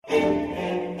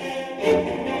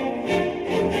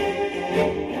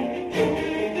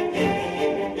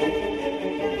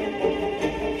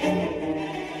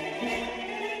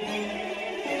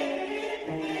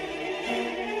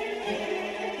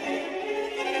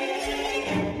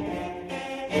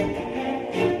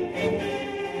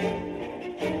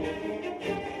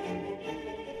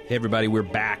Hey, everybody, we're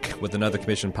back with another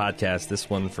commission podcast, this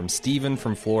one from Steven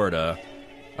from Florida.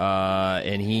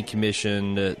 And he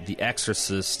commissioned The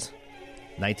Exorcist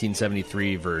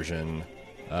 1973 version,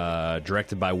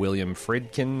 directed by William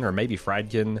Friedkin, or maybe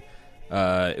Friedkin.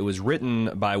 It was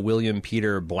written by William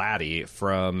Peter Blatty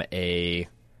from a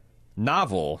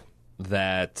novel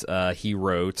that he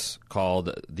wrote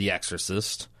called The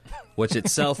Exorcist, which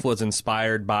itself was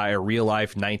inspired by a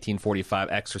real-life 1945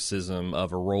 exorcism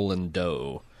of a Roland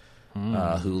Doe.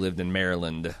 Who lived in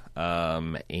Maryland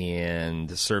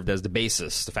and served as the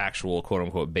basis, the factual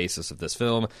quote-unquote basis of this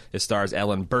film. It stars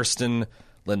Ellen Burstyn,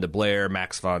 Linda Blair,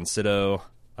 Max von Sydow,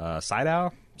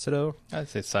 Sydow? I'd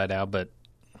say Sydow, but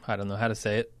I don't know how to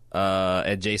say it.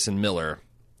 And Jason Miller.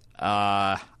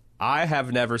 I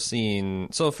have never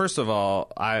seen... So first of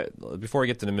all, before we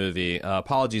get to the movie,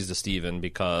 apologies to Steven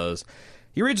because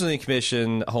he originally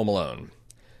commissioned Home Alone.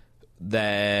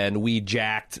 Then we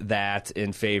jacked that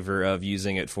in favor of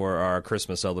using it for our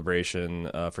Christmas celebration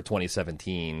for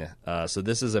 2017. So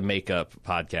this is a makeup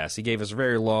podcast. He gave us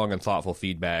very long and thoughtful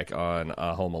feedback on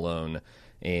Home Alone,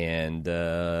 and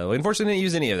we unfortunately didn't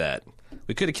use any of that.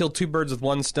 We could have killed two birds with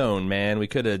one stone, man. We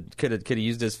could have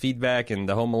used his feedback in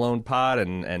the Home Alone pod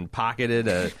and pocketed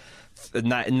a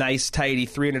nice, tidy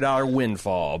 $300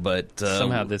 windfall, but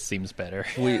somehow this seems better.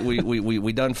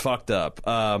 we done fucked up.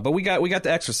 But we got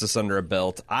The Exorcist under a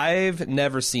belt. I've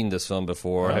never seen this film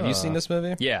before. Have you seen this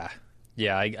movie? Yeah.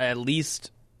 I at least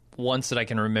once that I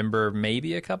can remember,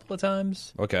 maybe a couple of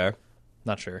times. Okay,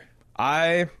 not sure.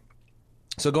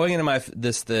 So going into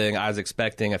this thing, I was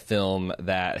expecting a film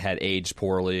that had aged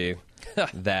poorly.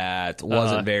 That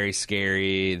wasn't very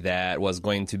scary, that was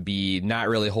going to be not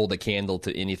really hold a candle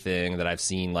to anything that I've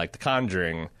seen, like The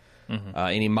Conjuring,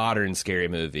 any modern scary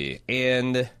movie.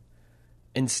 And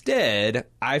instead,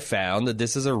 I found that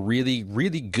this is a really,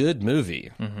 really good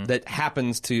movie that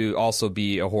happens to also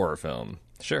be a horror film.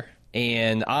 Sure.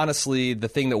 And honestly, the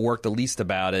thing that worked the least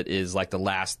about it is like the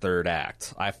last third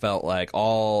act. I felt like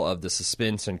all of the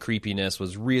suspense and creepiness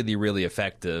was really, really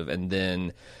effective. And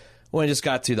then when it just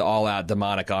got to the all-out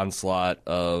demonic onslaught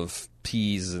of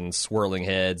peas and swirling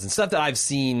heads and stuff that I've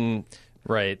seen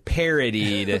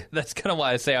parodied. That's kind of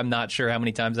why I say I'm not sure how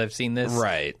many times I've seen this.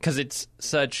 Right. Because it's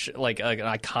such like an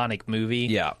iconic movie.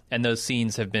 Yeah. And those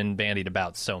scenes have been bandied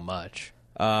about so much.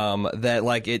 That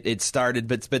like it started,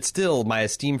 but still my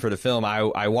esteem for the film,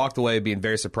 I walked away being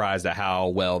very surprised at how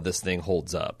well this thing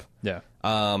holds up. Yeah.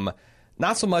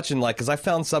 Not so much in like, because I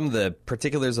found some of the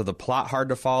particulars of the plot hard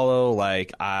to follow,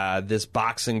 like this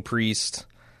boxing priest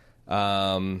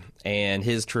and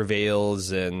his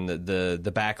travails and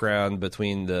the background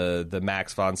between the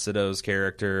Max von Sydow's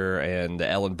character and the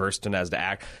Ellen Burstyn as the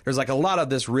act. There's like a lot of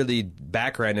this really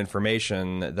background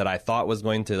information that I thought was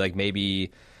going to like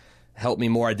maybe help me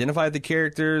more identify the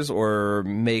characters or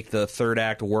make the third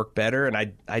act work better,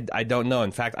 and I don't know.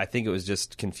 In fact, I think it was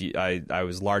just I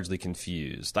was largely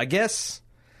confused. I guess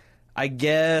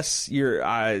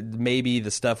you're maybe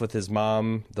the stuff with his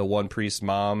mom, the one priest's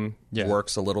mom,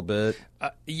 works a little bit.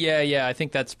 Yeah. I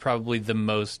think that's probably the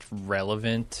most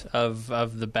relevant of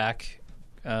the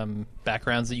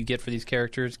backgrounds that you get for these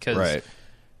characters. Because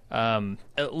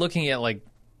looking at like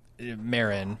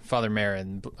Father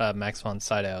Marin, Max von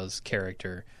Sydow's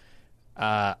character,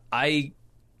 I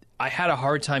had a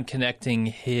hard time connecting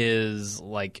his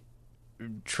like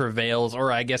travails,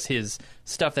 or I guess his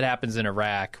stuff that happens in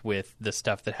Iraq with the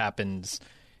stuff that happens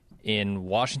in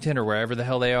Washington or wherever the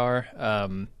hell they are,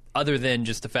 other than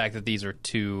just the fact that these are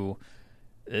two,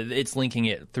 it's linking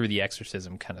it through the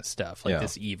exorcism kind of stuff, like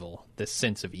this evil, this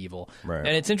sense of evil. Right. And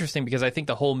it's interesting because I think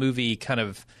the whole movie kind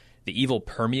of, the evil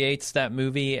permeates that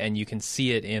movie, and you can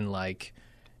see it in like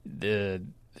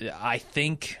I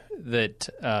think that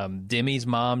Demi's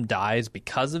mom dies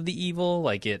because of the evil.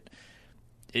 Like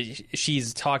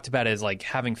she's talked about it as like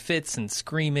having fits and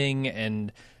screaming,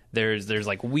 and there's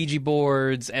like Ouija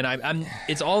boards, and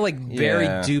it's all like very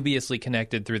dubiously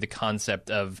connected through the concept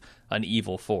of an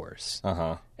evil force.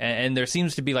 And there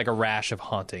seems to be like a rash of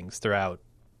hauntings throughout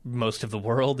most of the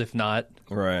world, if not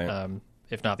the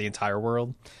entire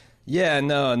world. Yeah,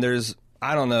 no, and there's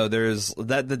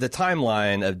that the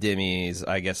timeline of Demi's,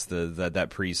 I guess that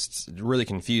priest really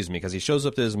confused me because he shows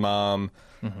up to his mom,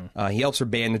 he helps her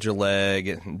bandage her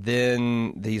leg,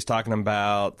 then he's talking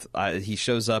about he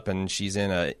shows up and she's in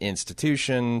an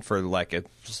institution for like it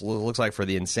looks like for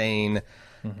the insane,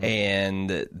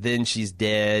 and then she's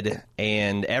dead,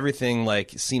 and everything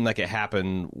like seemed like it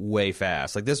happened way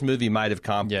fast. Like this movie might have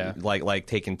like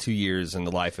taken 2 years in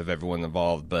the life of everyone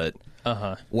involved, but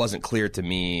wasn't clear to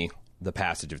me the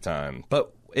passage of time.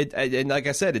 But and like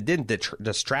I said, it didn't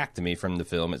distract me from the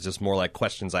film. It's just more like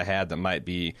questions I had that might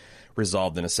be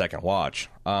resolved in a second watch.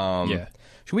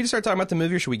 Should we just start talking about the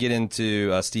movie, or should we get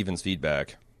into Steven's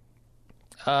feedback?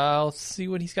 I'll see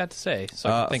what he's got to say, so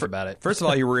I can think about it. First of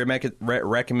all, he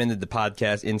recommended the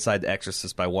podcast Inside the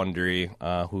Exorcist by Wondery,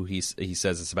 who he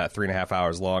says it's about 3.5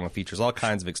 hours long and features all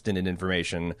kinds of extended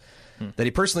information that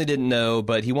he personally didn't know,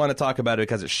 but he wanted to talk about it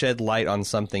because it shed light on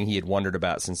something he had wondered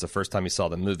about since the first time he saw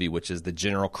the movie, which is the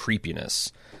general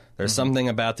creepiness. There's something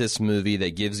about this movie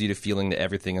that gives you the feeling that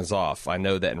everything is off. I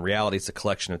know that in reality it's a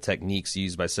collection of techniques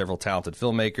used by several talented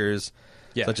filmmakers,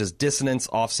 such as dissonance,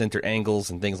 off-center angles,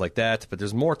 and things like that, but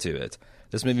there's more to it.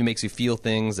 This movie makes you feel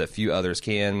things that few others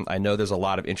can. I know there's a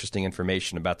lot of interesting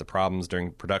information about the problems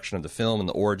during production of the film and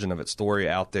the origin of its story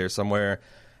out there somewhere.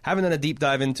 Haven't done a deep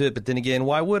dive into it, but then again,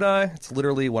 why would I? It's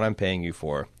literally what I'm paying you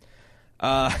for.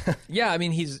 Yeah, I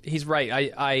mean, he's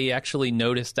right. I actually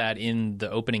noticed that in the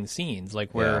opening scenes,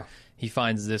 like where he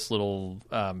finds this little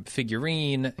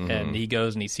figurine, and he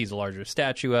goes and he sees a larger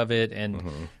statue of it, and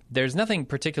there's nothing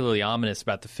particularly ominous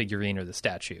about the figurine or the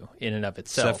statue in and of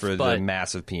itself. Except for the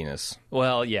massive penis.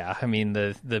 Well, yeah, I mean,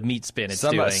 the meat spin it's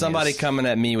doing. Somebody is... coming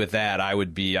at me with that, I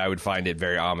would find it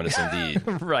very ominous indeed.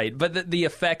 Right, but the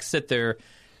effects that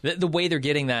the way they're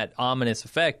getting that ominous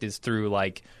effect is through,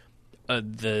 like,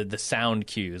 the sound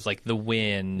cues, like the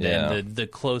wind and the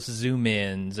close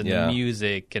zoom-ins and the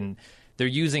music, and they're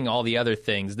using all the other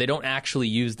things. They don't actually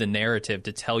use the narrative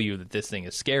to tell you that this thing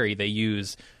is scary. They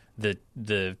use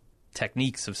the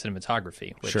techniques of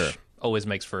cinematography, which always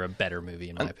makes for a better movie,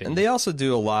 in my opinion. And they also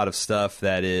do a lot of stuff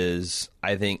that is,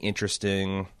 I think,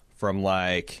 interesting from,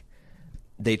 like...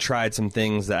 They tried some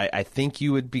things that I think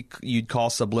you'd call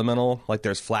subliminal. Like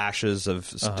there's flashes of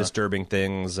disturbing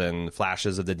things and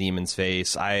flashes of the demon's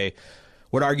face. I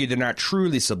would argue they're not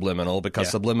truly subliminal because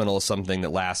subliminal is something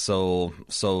that lasts so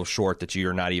short that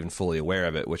you're not even fully aware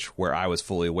of it, where I was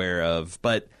fully aware of.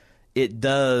 But it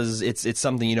does. It's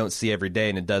something you don't see every day,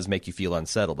 and it does make you feel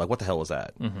unsettled. Like, what the hell was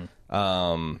that?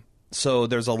 So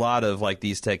there's a lot of like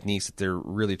these techniques that they're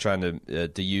really trying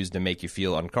to use to make you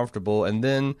feel uncomfortable, and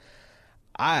then.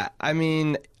 I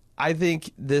mean, I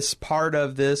think this part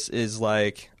of this is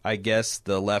like, I guess,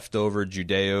 the leftover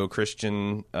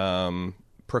Judeo-Christian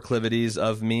proclivities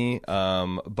of me.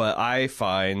 But I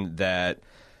find that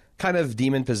kind of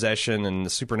demon possession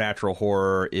and supernatural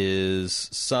horror is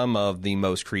some of the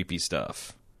most creepy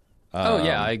stuff.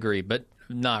 Yeah, I agree, but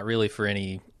not really for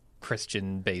any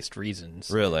Christian-based reasons.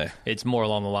 Really? It's more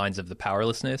along the lines of the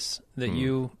powerlessness that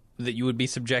you would be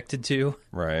subjected to.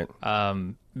 Right.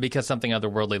 Because something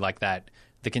otherworldly like that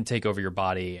can take over your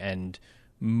body and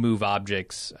move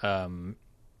objects, and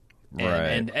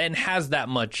has that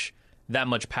much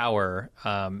power,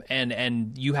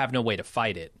 and you have no way to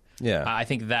fight it. Yeah, I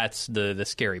think that's the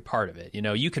scary part of it. You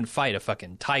know, you can fight a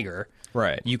fucking tiger.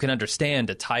 Right. You can understand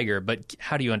a tiger, but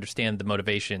how do you understand the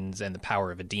motivations and the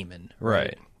power of a demon?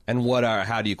 Right. And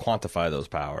how do you quantify those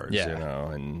powers? Yeah. You know,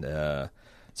 and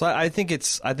so I think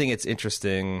it's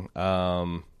interesting.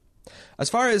 As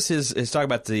far as his talk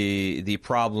about the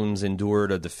problems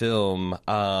endured of the film,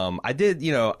 I did.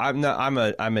 You know, I'm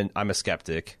a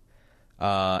skeptic,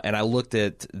 and I looked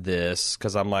at this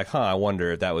because I'm like, I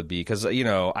wonder if that would be because you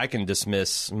know I can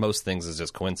dismiss most things as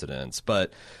just coincidence,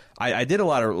 but I did a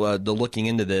lot of the looking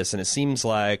into this, and it seems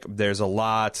like there's a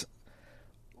lot.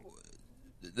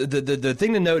 The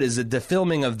thing to note is that the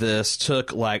filming of this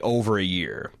took like over a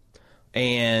year.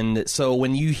 And so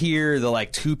when you hear the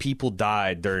like 2 people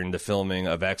died during the filming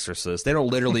of Exorcist, they don't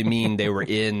literally mean they were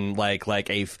in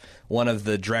one of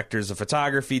the directors of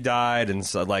photography died and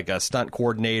so like a stunt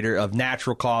coordinator of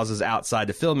natural causes outside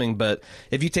the filming. But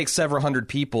if you take several hundred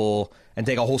people and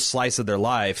take a whole slice of their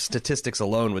life, statistics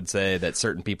alone would say that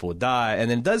certain people would die. And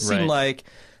then it does seem like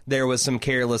there was some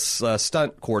careless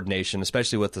stunt coordination,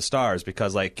 especially with the stars,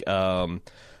 because like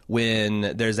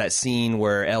when there's that scene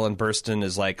where Ellen Burstyn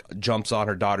is like jumps on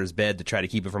her daughter's bed to try to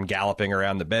keep it from galloping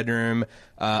around the bedroom.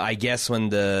 I guess when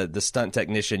the stunt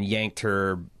technician yanked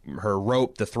her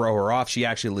rope to throw her off, she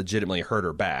actually legitimately hurt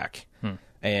her back.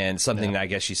 And something that I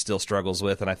guess she still struggles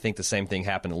with. And I think the same thing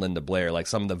happened to Linda Blair. Like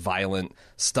some of the violent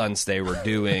stunts they were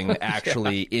doing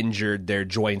actually injured their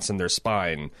joints and their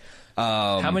spine.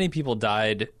 How many people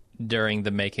died during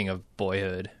the making of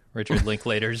Boyhood? Richard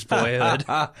Linklater's Boyhood.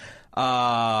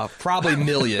 Probably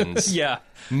millions.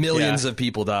 Millions of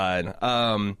people died.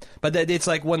 But it's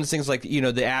like one of the things, like, you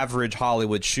know, the average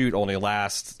Hollywood shoot only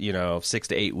lasts, 6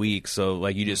 to 8 weeks. So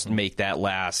like you just make that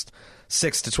last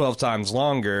 6 to 12 times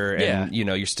longer, and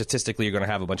you're statistically you're going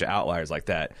to have a bunch of outliers like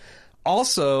that.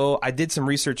 Also, I did some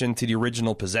research into the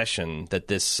original Possession that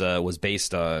this was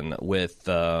based on with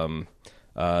the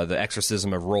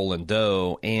exorcism of Roland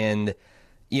Doe, and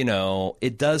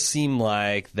it does seem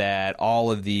like that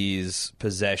all of these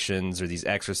possessions or these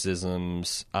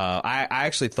exorcisms, I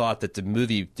actually thought that the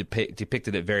movie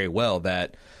depicted it very well,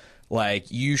 that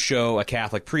like you show a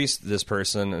Catholic priest this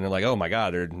person and they're like, oh my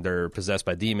God, they're possessed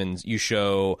by demons. You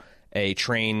show a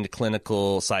trained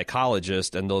clinical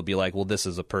psychologist and they'll be like, well, this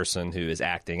is a person who is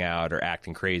acting out or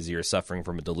acting crazy or suffering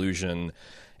from a delusion.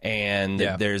 And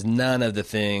there's none of the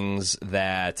things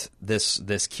that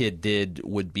this kid did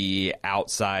would be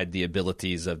outside the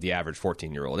abilities of the average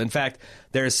 14-year-old. In fact,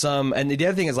 there's some, and the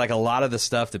other thing is like a lot of the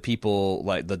stuff that people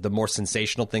like the more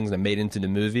sensational things that made into the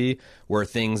movie were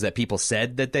things that people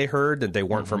said that they heard that they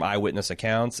weren't from eyewitness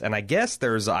accounts. And I guess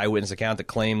there's an eyewitness account that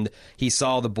claimed he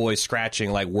saw the boy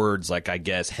scratching like words like, I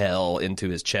guess, hell into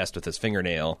his chest with his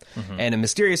fingernail. And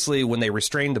mysteriously, when they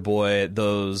restrained the boy,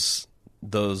 those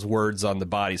words on the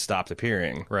body stopped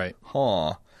appearing. Right.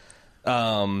 Huh.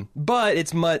 But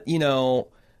it's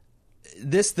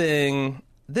this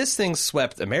thing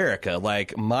swept America.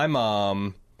 Like my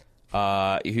mom,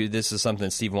 who this is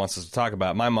something Steve wants us to talk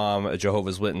about. My mom, a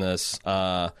Jehovah's Witness,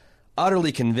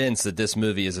 utterly convinced that this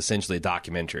movie is essentially a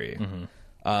documentary.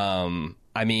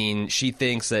 I mean, she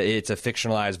thinks that it's a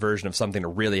fictionalized version of something that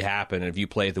really happened. And if you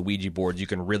play the Ouija board, you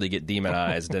can really get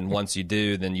demonized. And once you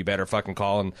do, then you better fucking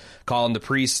call in the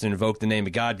priest and invoke the name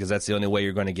of God, because that's the only way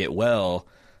you're going to get well.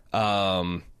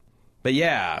 But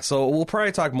yeah, so we'll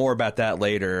probably talk more about that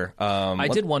later. I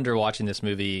did wonder watching this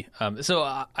movie. So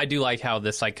I do like how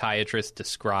the psychiatrists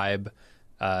describe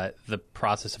the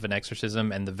process of an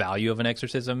exorcism and the value of an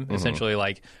exorcism. Essentially,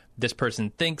 like, this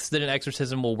person thinks that an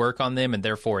exorcism will work on them, and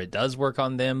therefore it does work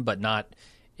on them, but not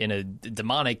in a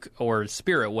demonic or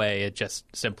spirit way. It just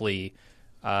simply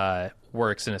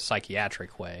works in a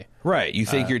psychiatric way. Right. You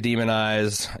think you're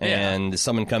demonized, and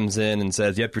someone comes in and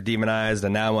says, yep, you're demonized,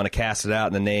 and now I want to cast it out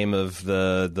in the name of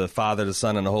the Father, the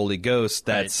Son, and the Holy Ghost.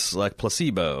 That's like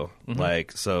placebo.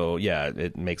 Like, so, yeah,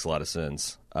 it makes a lot of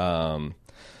sense.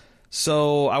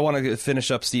 So I want to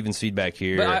finish up Steven's feedback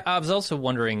here. But I was also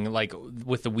wondering, like,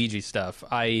 with the Ouija stuff,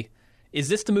 is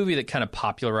this the movie that kind of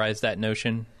popularized that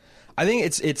notion? I think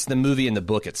it's the movie and the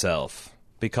book itself,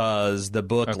 because the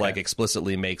book like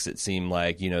explicitly makes it seem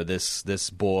like this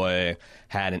boy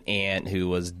had an aunt who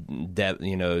was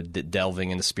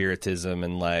delving into spiritism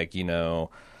and like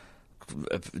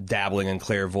dabbling in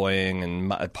clairvoying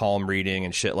and palm reading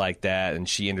and shit like that, and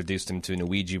she introduced him to an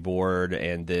Ouija board,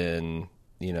 and then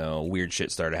weird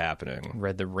shit started happening.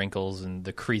 Read the wrinkles and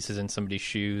the creases in somebody's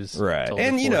shoes. Right.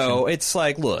 And, it's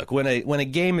like, look, when a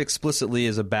game explicitly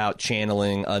is about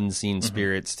channeling unseen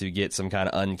spirits to get some kind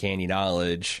of uncanny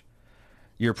knowledge,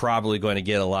 you're probably going to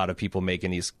get a lot of people making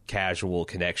these casual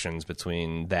connections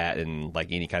between that and, like,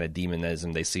 any kind of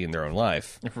demonism they see in their own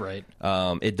life. Right.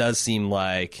 It does seem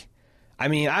like, I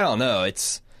mean, I don't know.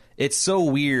 It's so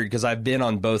weird because I've been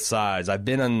on both sides. I've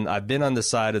been on the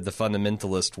side of the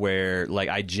fundamentalist where, like,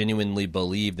 I genuinely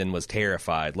believed and was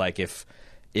terrified. Like, if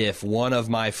one of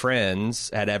my friends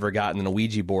had ever gotten an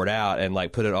Ouija board out and,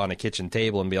 like, put it on a kitchen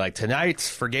table and be like, tonight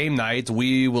for game night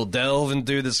we will delve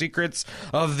into the secrets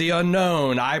of the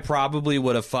unknown, I probably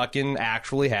would have fucking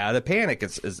actually had a panic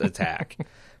attack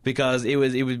because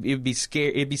it'd be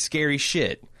scary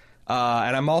shit.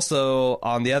 And I'm also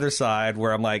on the other side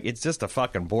where I'm like, it's just a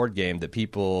fucking board game that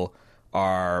people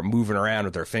are moving around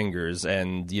with their fingers,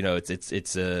 and it's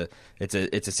a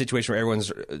situation where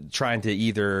everyone's trying to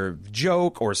either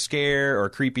joke or scare or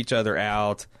creep each other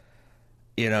out,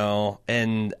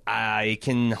 and I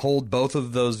can hold both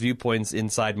of those viewpoints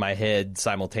inside my head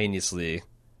simultaneously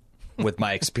with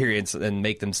my experience and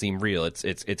make them seem real.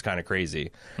 It's kind of crazy.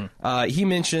 He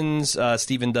mentions,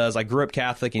 Stephen does, I grew up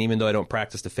Catholic, and even though I don't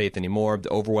practice the faith anymore,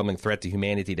 the overwhelming threat to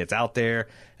humanity that's out there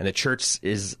and the church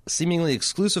is seemingly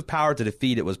exclusive power to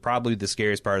defeat it was probably the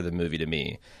scariest part of the movie to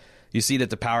me. You see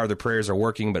that the power of the prayers are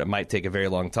working, but it might take a very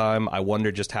long time. I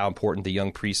wonder just how important the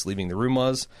young priest leaving the room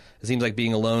was. It seems like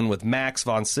being alone with Max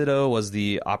von Sydow was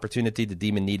the opportunity the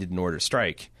demon needed in order to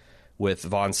strike. With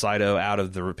von Sydow out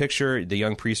of the picture, the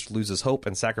young priest loses hope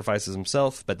and sacrifices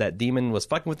himself, but that demon was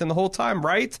fucking with him the whole time,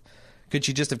 right? Could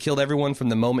she just have killed everyone from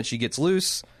the moment she gets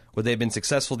loose? Would they have been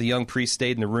successful? The young priest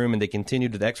stayed in the room and they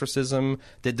continued the exorcism.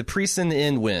 Did the priest in the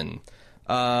end win?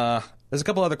 There's a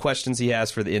couple other questions he has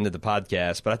for the end of the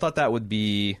podcast, but I thought that would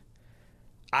be,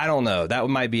 I don't know, that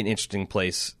might be an interesting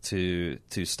place to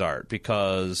start,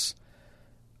 because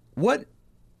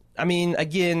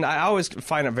again, I always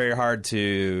find it very hard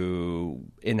to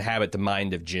inhabit the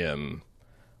mind of Jim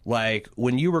like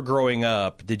when you were growing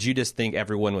up, did you just think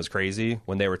everyone was crazy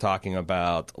when they were talking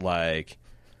about like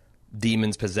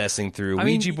demons possessing through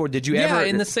Ouija board? Did you ever? Yeah,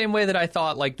 in the same way that I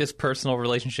thought like this personal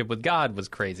relationship with God was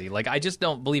crazy. Like I just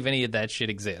don't believe any of that shit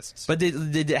exists. But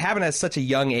did it happen at such a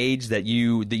young age that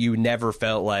you never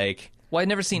felt like? Well, I'd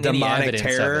never seen any evidence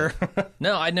of it.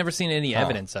 No, I'd never seen any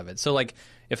evidence of it. So like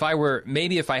if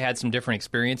I had some different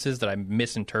experiences that I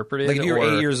misinterpreted. Like if you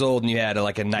were 8 years old and you had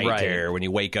like a night terror when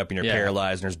you wake up and you're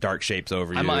paralyzed and there's dark shapes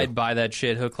over you. I might buy that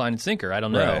shit hook, line, and sinker. I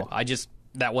don't know. Right.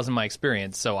 That wasn't my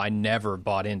experience, so I never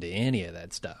bought into any of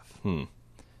that stuff.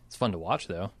 It's fun to watch,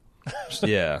 though.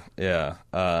 Yeah.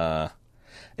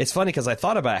 It's funny because I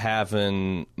thought about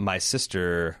having my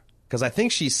sister, because I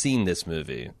think she's seen this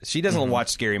movie. She doesn't watch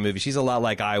scary movies. She's a lot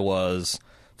like I was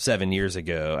 7 years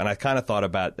ago, and I kind of thought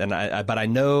about, but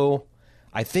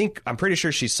I'm pretty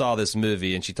sure she saw this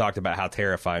movie and she talked about how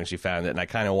terrifying she found it, and I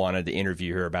kind of wanted to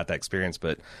interview her about that experience,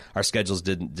 but our schedules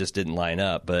didn't line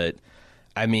up. But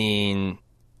I mean,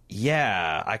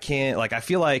 yeah, I can't, like, I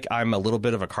feel like I'm a little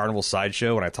bit of a carnival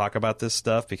sideshow when I talk about this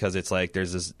stuff, because it's like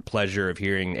there's this pleasure of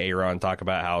hearing Aaron talk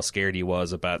about how scared he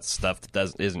was about stuff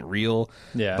that isn't real.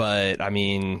 Yeah. But I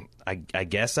mean, I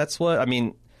guess that's what, I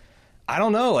mean, I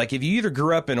don't know. Like, if you either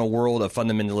grew up in a world of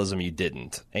fundamentalism, you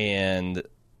didn't, and,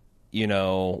 you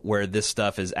know, where this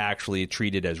stuff is actually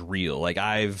treated as real. Like,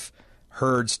 I've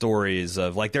heard stories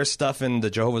of, like, there's stuff in the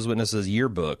Jehovah's Witnesses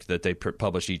yearbook that they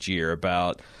publish each year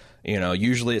about, you know,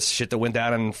 usually it's shit that went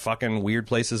down in fucking weird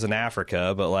places in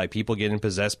Africa, but like people getting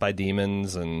possessed by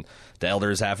demons and the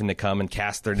elders having to come and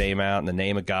cast their name out in the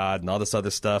name of God and all this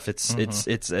other stuff.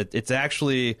 It's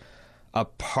actually a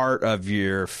part of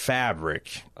your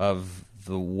fabric of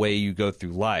the way you go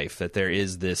through life, that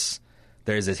there's this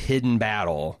hidden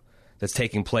battle that's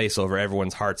taking place over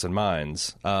everyone's hearts and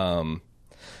minds.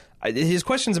 His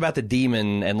questions about the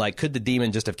demon and, like, could the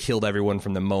demon just have killed everyone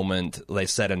from the moment they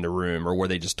set in the room, or were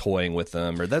they just toying with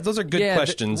them? Or those are good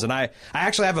questions, and I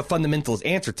actually have a fundamentalist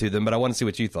answer to them, but I want to see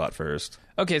what you thought first.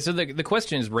 Okay, so the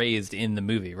question is raised in the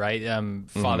movie, right?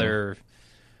 Father,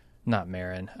 not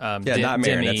Marin. Not Marin,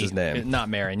 Demi, that's his name. Not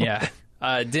Marin, yeah.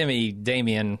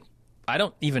 Damien, I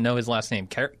don't even know his last name.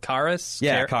 Karras?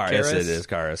 Yeah, Karras. Yes, it is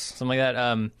Karras. Something like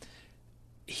that.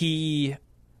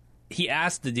 He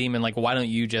asked the demon, like, why don't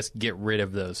you just get rid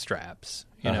of those straps?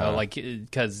 You know, like,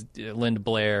 because Linda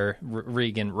Blair,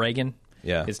 Reagan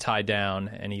is tied down,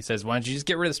 and he says, why don't you just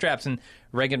get rid of the straps? And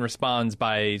Reagan responds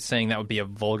by saying that would be a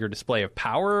vulgar display of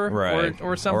power,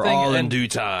 or something. Or all in due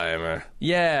time.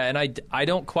 Yeah, and I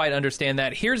don't quite understand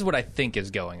that. Here's what I think is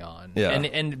going on. Yeah.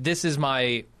 And this is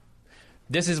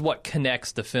what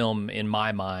connects the film in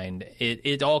my mind.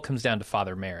 It all comes down to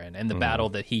Father Marin and the battle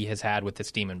that he has had with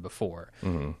this demon before.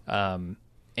 And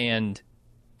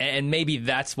maybe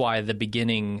that's why the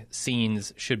beginning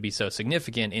scenes should be so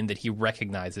significant, in that he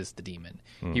recognizes the demon.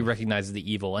 He recognizes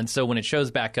the evil. And so when it shows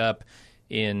back up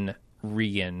in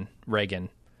Reagan, in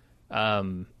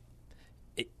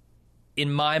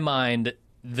my mind,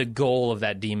 the goal of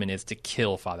that demon is to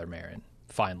kill Father Marin.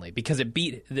 Finally, because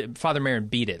Father Marin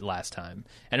beat it last time,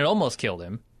 and it almost killed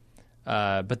him,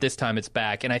 but this time it's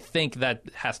back, and I think that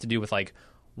has to do with like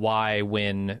why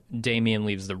when Damien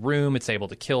leaves the room, it's able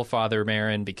to kill Father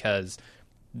Marin, because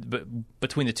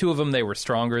between the two of them, they were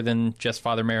stronger than just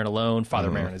Father Marin alone. Father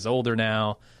Marin is older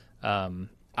now.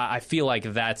 I feel like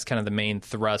that's kind of the main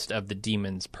thrust of the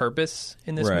demon's purpose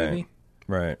in this movie.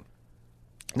 Right.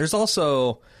 There's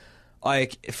also,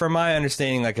 like, from my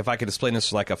understanding, like, if I could explain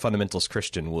this like a fundamentalist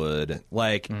Christian would,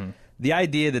 like, the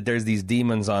idea that there's these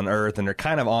demons on Earth and they're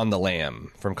kind of on the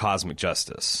lam from cosmic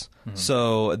justice.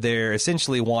 So they're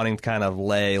essentially wanting to kind of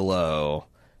lay low,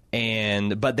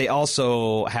 but they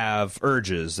also have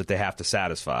urges that they have to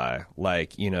satisfy,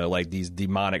 like, you know, like these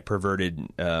demonic, perverted,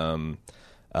 what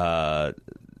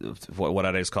did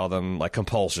I just call them? Like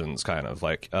compulsions, kind of,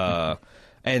 like,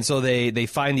 and so they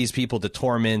find these people to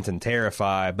torment and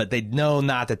terrify, but they know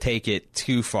not to take it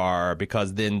too far,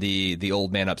 because then the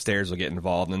old man upstairs will get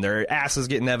involved and their asses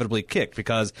get inevitably kicked,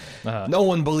 because no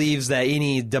one believes that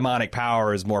any demonic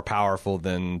power is more powerful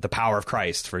than the power of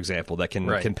Christ, for example, that can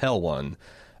compel one.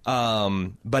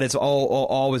 But it's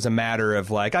always a matter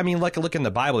of, like, I mean, like, look in the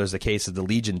Bible, there's the case of the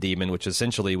Legion demon, which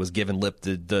essentially was given lip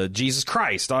to the Jesus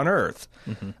Christ on earth.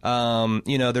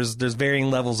 You know, there's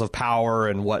varying levels of power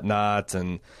and whatnot.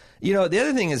 And, you know, the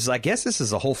other thing is, I guess this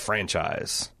is a whole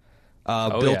franchise,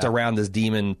 built around this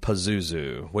demon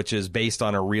Pazuzu, which is based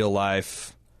on a real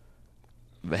life,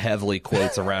 heavily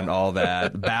quotes around all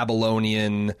that,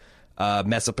 Babylonian,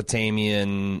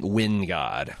 Mesopotamian wind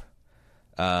god.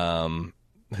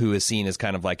 who is seen as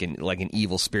kind of like an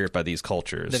evil spirit by these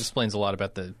cultures. That explains a lot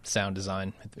about the sound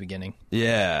design at the beginning.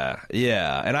 Yeah,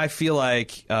 and I feel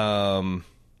like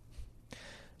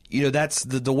that's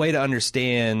the way to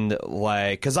understand,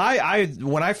 like, because I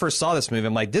when I first saw this movie,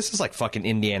 I'm like, this is like fucking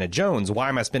Indiana Jones. Why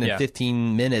am I spending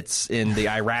 15 minutes in the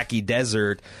Iraqi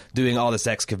desert doing all this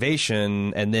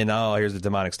excavation, and then here's the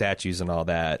demonic statues and all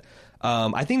that.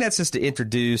 I think that's just to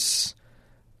introduce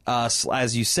us,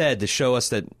 as you said, to show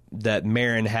us that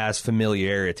Marin has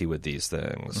familiarity with these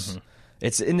things. Mm-hmm.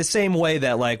 It's in the same way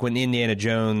that, like, when Indiana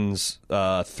Jones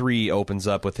 3 opens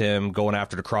up with him going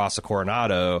after the Cross of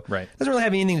Coronado, right, doesn't really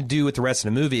have anything to do with the rest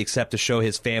of the movie except to show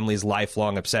his family's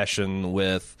lifelong obsession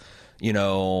with,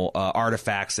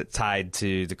 artifacts that tied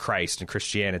to Christ and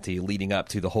Christianity leading up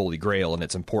to the Holy Grail and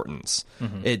its importance.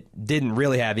 Mm-hmm. It didn't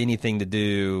really have anything to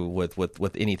do with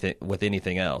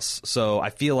anything else. So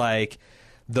I feel like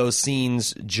those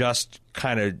scenes just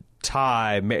kind of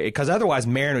tie, because otherwise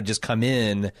Marin would just come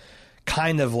in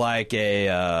kind of like who's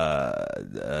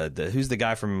the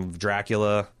guy from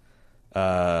Dracula?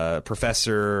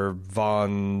 Professor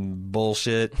Von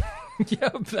Bullshit.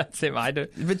 Yep, that's him. I do.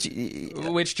 But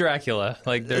which Dracula?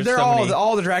 Like, there's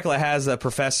all the Dracula has a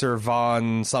Professor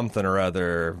Von something or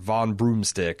other, Von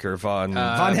Broomstick or Von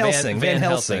Helsing. Van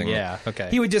Helsing. Yeah, okay.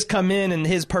 He would just come in, and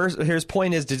his point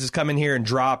is to just come in here and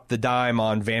drop the dime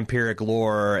on vampiric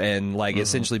lore and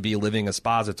essentially be living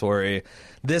expository.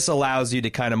 This allows you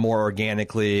to kind of more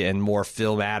organically and more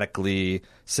cinematically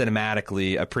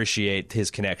appreciate his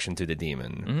connection to the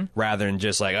demon, rather than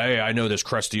just like, hey, I know this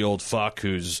crusty old fuck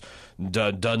who's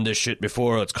done this shit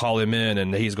before. Let's call him in,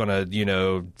 and he's gonna,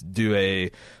 do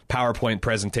a PowerPoint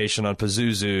presentation on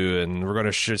Pazuzu, and we're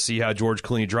gonna see how George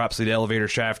Clooney drops the elevator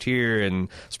shaft here and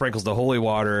sprinkles the holy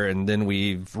water, and then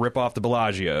we rip off the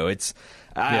Bellagio.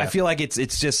 I feel like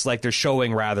it's just like they're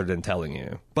showing rather than telling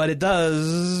you, but it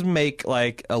does make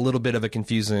like a little bit of a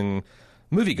confusing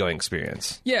movie-going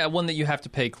experience. Yeah, one that you have to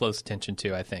pay close attention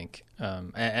to, I think,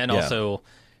 and also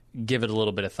give it a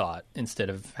little bit of thought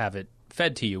instead of have it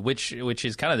fed to you, which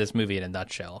is kind of this movie in a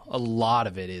nutshell. A lot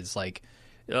of it is like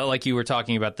you were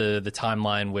talking about the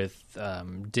timeline with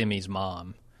Demi's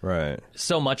mom. Right.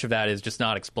 So much of that is just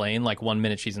not explained. Like, 1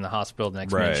 minute she's in the hospital, the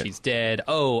next minute she's dead.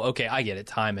 Oh, okay, I get it.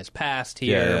 Time has passed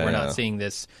here. We're not seeing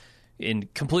this in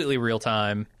completely real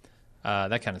time.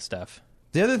 That kind of stuff.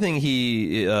 The other thing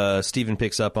Stephen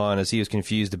picks up on is he was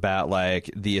confused about like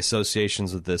the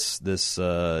associations with this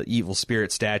evil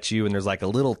spirit statue, and there's like a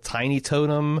little tiny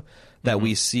totem that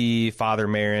we see Father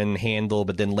Marin handle,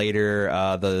 but then later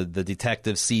the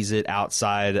detective sees it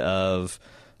outside of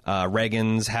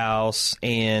Regan's house,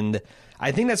 and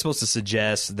I think that's supposed to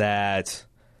suggest that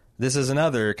this is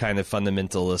another kind of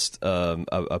fundamentalist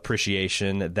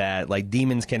appreciation that like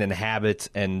demons can inhabit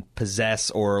and possess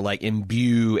or like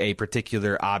imbue a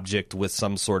particular object with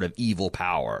some sort of evil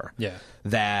power. Yeah.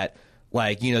 That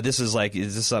like, this is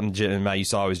something Jim and I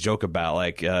used to always joke about,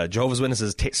 like Jehovah's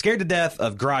Witnesses scared to death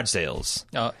of garage sales.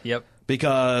 Oh, yep.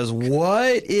 Because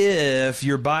what if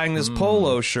you're buying this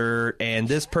polo shirt and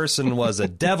this person was a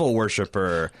devil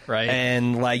worshiper, right?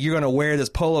 And like you're gonna wear this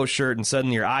polo shirt and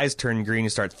suddenly your eyes turn green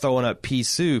and start throwing up pea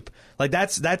soup. Like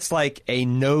that's like a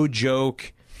no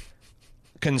joke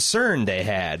concern they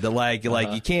had. That like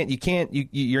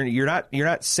you're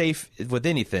not safe with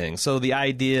anything. So the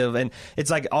idea of, and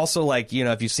it's like also like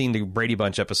if you've seen the Brady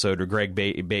Bunch episode where Greg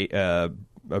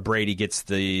Brady gets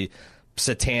the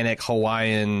satanic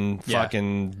Hawaiian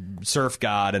fucking surf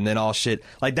god and then all shit,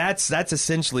 like that's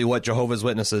essentially what Jehovah's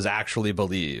Witnesses actually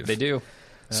believe. They do.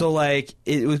 So like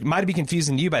it might be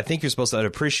confusing to you, but I think you're supposed to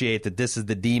appreciate that this is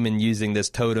the demon using this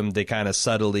totem to kind of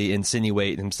subtly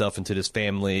insinuate himself into this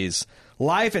family's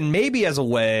life, and maybe as a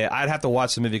way, I'd have to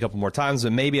watch the movie a couple more times,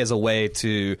 but maybe as a way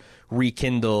to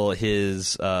rekindle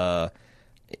his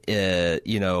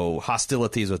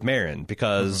hostilities with Marin,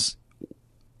 because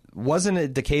wasn't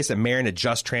it the case that Marin had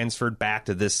just transferred back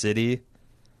to this city?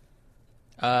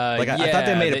 I thought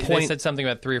they made a point. They said something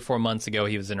about 3 or 4 months ago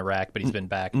he was in Iraq, but he's been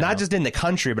back now. Not just in the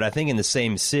country, but I think in the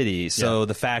same city. So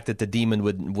the fact that the demon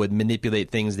would manipulate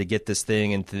things to get this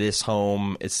thing into this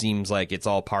home, it seems like it's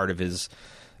all part of its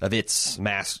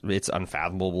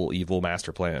unfathomable evil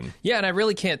master plan. Yeah, and I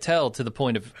really can't tell to the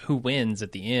point of who wins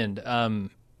at the end.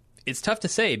 It's tough to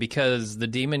say because the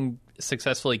demon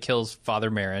successfully kills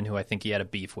Father Marin, who I think he had a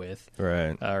beef with.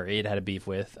 Right. Or it had a beef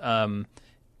with.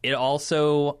 It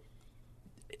also...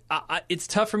 it's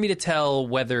tough for me to tell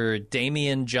whether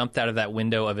Damien jumped out of that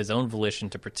window of his own volition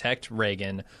to protect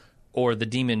Regan or the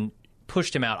demon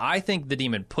pushed him out. I think the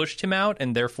demon pushed him out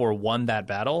and therefore won that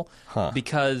battle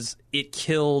because it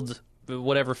killed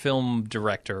whatever film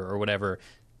director or whatever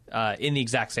in the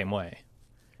exact same way.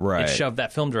 Right. It shoved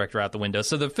that film director out the window.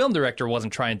 So the film director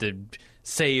wasn't trying to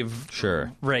save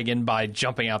Reagan by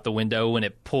jumping out the window when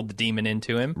it pulled the demon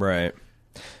into him. Right.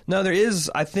 No, there is,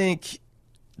 I think,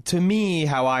 to me,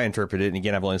 how I interpret it, and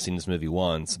again, I've only seen this movie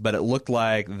once, but it looked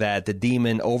like that the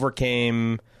demon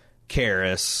overcame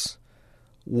Karras,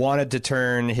 wanted to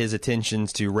turn his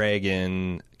attentions to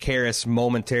Reagan. Karras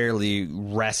momentarily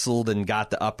wrestled and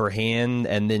got the upper hand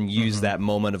and then used that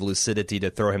moment of lucidity to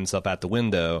throw himself out the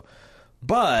window.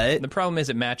 But the problem is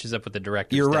it matches up with the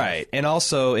director's You're death. right, and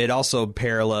also it also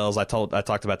parallels. I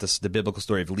talked about this, the biblical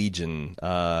story of Legion.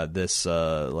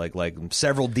 Like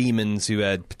several demons who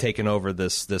had taken over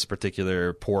this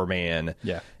particular poor man.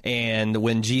 Yeah, and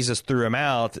when Jesus threw him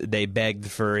out, they begged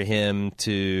for him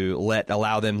to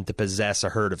allow them to possess a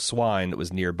herd of swine that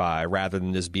was nearby, rather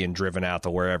than just being driven out to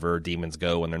wherever demons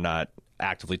go when they're not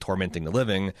actively tormenting the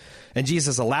living. And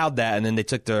Jesus allowed that, and then they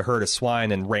took the herd of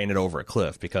swine and ran it over a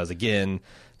cliff because, again,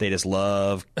 they just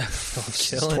love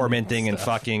tormenting and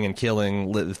fucking and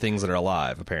killing the things that are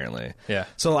alive, apparently. Yeah.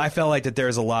 So I felt like that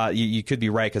there's a lot. You could be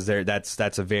right, because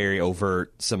that's a very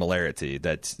overt similarity,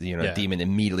 that a demon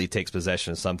immediately takes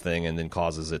possession of something and then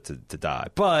causes it to die.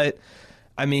 But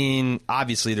I mean,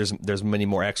 obviously, there's many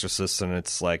more exorcists, and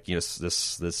it's like this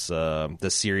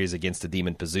series against the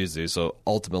demon Pazuzu. So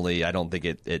ultimately, I don't think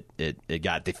it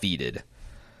got defeated.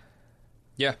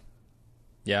 Yeah,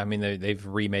 I mean, they've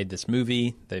remade this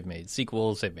movie. They've made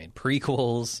sequels. They've made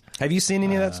prequels. Have you seen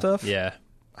any of that stuff? Yeah.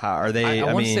 How are they?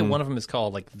 I want to say one of them is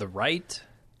called like The Right.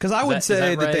 Because I would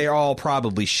say that they're all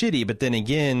probably shitty, but then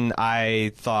again,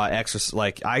 I thought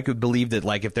I could believe that,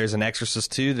 like, if there's an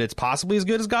Exorcist 2, that it's possibly as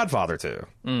good as Godfather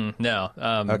 2. No.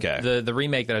 Okay. The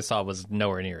remake that I saw was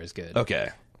nowhere near as good. Okay.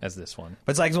 As this one.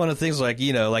 But it's like one of the things, like,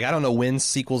 like, I don't know when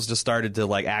sequels just started to,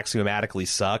 like, axiomatically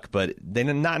suck, but they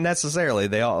not necessarily.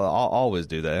 They all always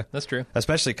do that. That's true.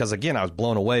 Especially because, again, I was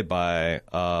blown away by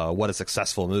what a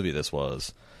successful movie this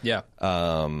was. Yeah.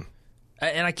 And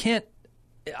I can't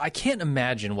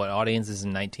imagine what audiences in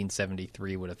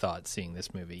 1973 would have thought seeing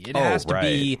this movie. It has to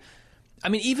be. I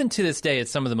mean, even to this day,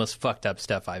 it's some of the most fucked up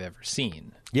stuff I've ever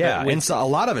seen. Yeah, and so a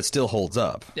lot of it still holds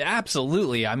up.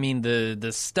 Absolutely. I mean,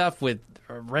 the stuff with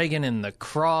Reagan and the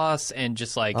cross, and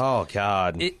just like, oh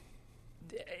god,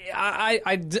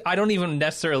 I don't even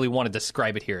necessarily want to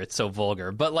describe it here. It's so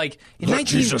vulgar. But like,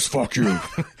 Jesus fuck you.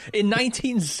 In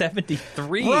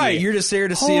 1973, right? You're just there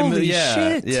to see him.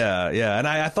 Shit. Yeah. And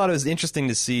I thought it was interesting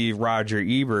to see Roger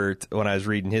Ebert when I was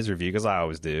reading his review, because I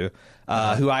always do.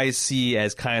 Who I see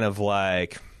as kind of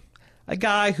like a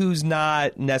guy who's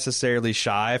not necessarily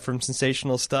shy from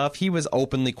sensational stuff. He was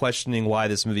openly questioning why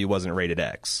this movie wasn't rated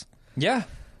X. Yeah.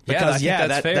 Because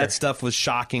that's fair. that stuff was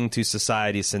shocking to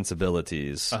society's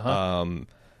sensibilities. And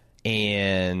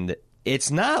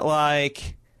it's not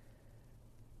like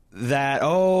that.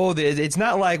 It's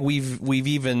not like we've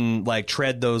even like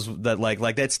tread those that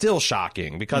like that's still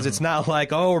shocking, because it's not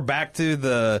like, we're back to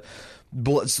the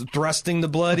thrusting the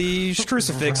bloody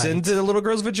crucifix into the little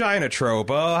girl's vagina trope.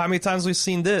 Oh, how many times we've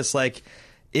seen this? Like,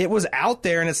 it was out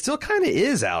there, and it still kind of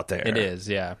is out there. It is,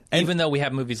 yeah. And even though we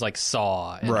have movies like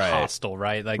Saw and Hostel,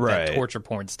 right? Like that torture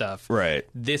porn stuff. Right.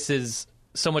 This is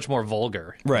so much more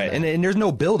vulgar. Right. And there's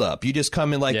no build-up. You just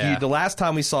come in like, the last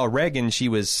time we saw Reagan, she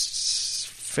was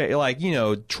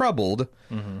troubled.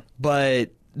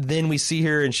 But then we see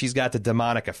her, and she's got the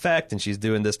demonic effect, and she's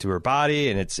doing this to her body,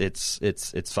 and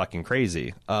it's fucking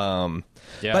crazy. But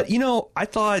I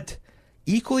thought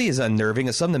equally as unnerving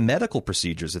as some of the medical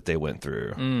procedures that they went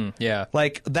through.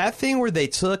 Like that thing where they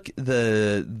took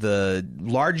the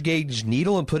large gauge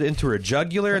needle and put it into her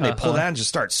jugular, and they pull it out and just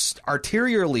start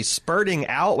arterially spurting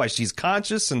out while she's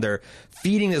conscious, and they're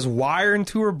feeding this wire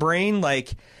into her brain.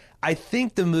 Like, I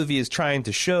think the movie is trying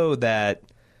to show that,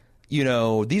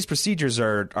 these procedures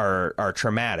are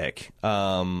traumatic.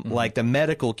 Like, the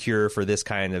medical cure for this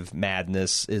kind of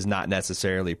madness is not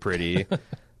necessarily pretty.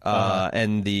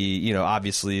 And the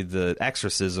obviously the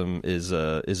exorcism is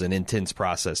an intense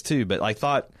process too. But I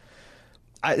thought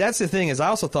that's the thing, is I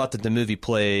also thought that the movie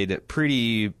played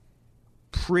pretty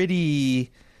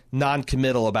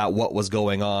non-committal about what was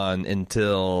going on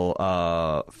until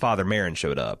Father Merrin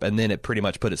showed up, and then it pretty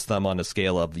much put its thumb on the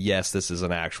scale of, yes, this is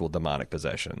an actual demonic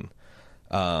possession.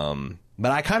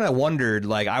 But I kind of wondered,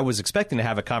 like, I was expecting to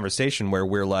have a conversation where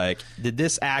we're like, did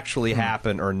this actually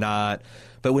happen or not?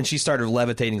 But when she started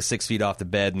levitating 6 feet off the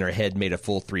bed and her head made a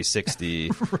full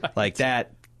 360, like that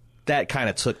kind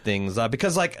of took things up.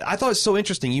 Because, like, I thought it was so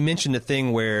interesting. You mentioned the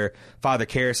thing where Father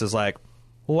Karras is like,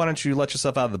 well, why don't you let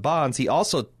yourself out of the bonds? He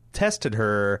also tested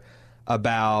her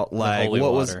about, like,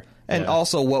 what water. And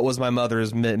also, what was my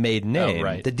mother's maiden name? Oh,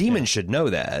 right. The demon should know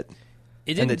that.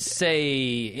 It didn't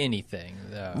say anything,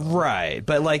 though. Right,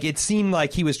 but like it seemed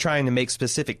like he was trying to make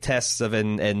specific tests of,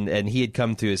 and he had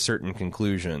come to a certain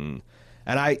conclusion.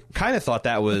 And I kind of thought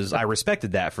that was, I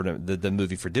respected that for the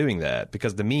movie for doing that,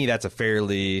 because to me that's a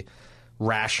fairly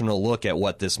rational look at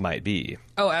what this might be.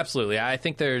 Oh, absolutely. I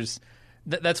think that's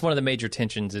one of the major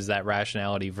tensions, is that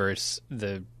rationality versus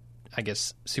the, I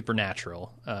guess,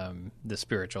 supernatural, the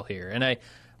spiritual here. And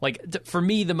for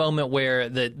me, the moment where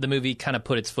the movie kind of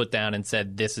put its foot down and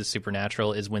said this is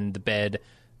supernatural is when the bed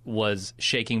was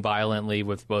shaking violently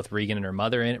with both Regan and her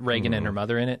mother in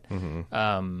it.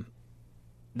 Mm-hmm.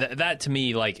 That to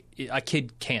me, like, a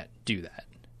kid can't do that.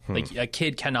 Like, a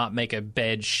kid cannot make a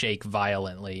bed shake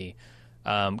violently,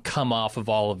 come off of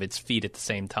all of its feet at the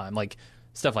same time, like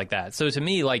stuff like that. So to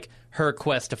me, like, her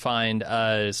quest to find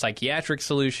a psychiatric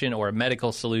solution or a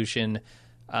medical solution,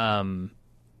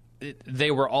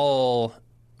 they were all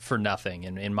for nothing,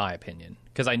 in my opinion.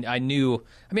 Because I knew,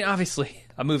 I mean, obviously,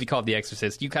 a movie called The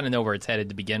Exorcist, you kind of know where it's headed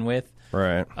to begin with.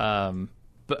 Right.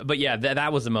 But yeah,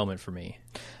 that was a moment for me.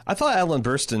 I thought Ellen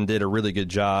Burstyn did a really good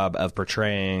job of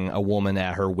portraying a woman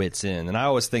at her wit's end, and I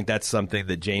always think that's something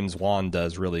that James Wan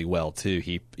does really well too.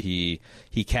 He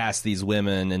casts these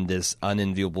women in this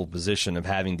unenviable position of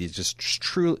having these just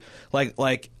true,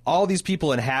 like all these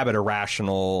people inhabit a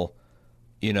rational,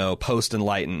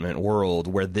 post-Enlightenment world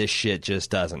where this shit just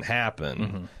doesn't happen.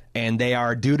 Mm-hmm. And they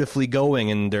are dutifully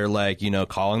going, and they're like,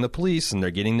 calling the police, and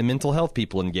they're getting the mental health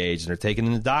people engaged, and they're taking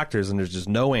in the doctors, and there's just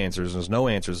no answers. There's no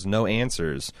answers. No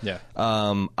answers. Yeah.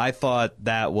 I thought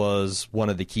that was one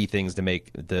of the key things to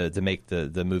make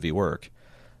the movie work.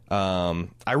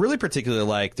 I really particularly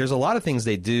like. There's a lot of things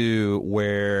they do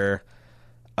where,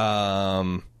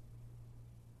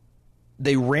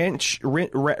 they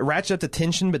ratchet up the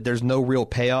tension, but there's no real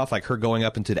payoff, like her going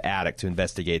up into the attic to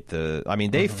investigate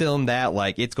they filmed that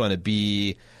like it's going to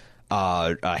be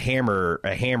a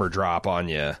hammer drop on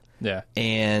you. Yeah.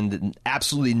 And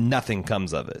absolutely nothing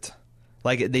comes of it.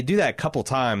 Like, they do that a couple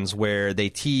times where they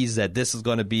tease that this is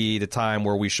going to be the time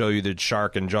where we show you the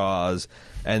shark and Jaws,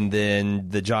 and then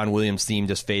the John Williams theme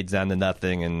just fades down to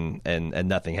nothing, and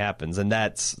nothing happens. And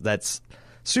that's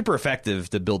super effective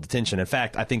to build the tension. In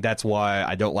fact, I think that's why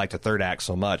I don't like the third act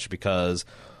so much, because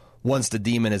once the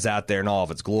demon is out there in all of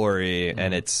its glory,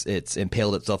 and it's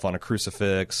impaled itself on a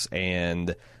crucifix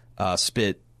and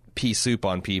spit pea soup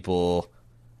on people,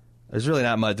 there's really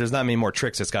not much. There's not many more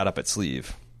tricks it's got up its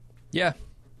sleeve. Yeah.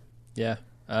 I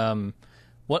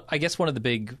guess one of the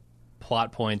big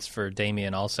plot points for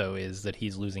Damien also is that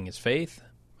he's losing his faith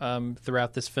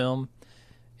throughout this film.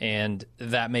 And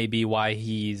that may be why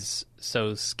he's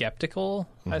so skeptical,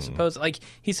 I suppose. Like,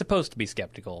 he's supposed to be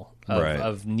skeptical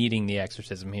of needing the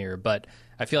exorcism here, but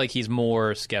I feel like he's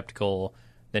more skeptical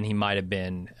than he might have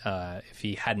been if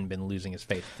he hadn't been losing his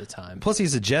faith at the time. Plus,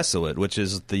 he's a Jesuit, which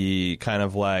is the kind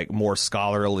of like more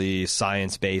scholarly,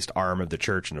 science-based arm of the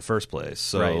church in the first place.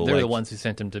 So, they're the ones who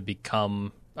sent him to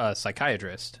become a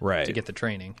psychiatrist to get the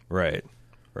training. Right.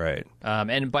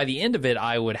 And by the end of it,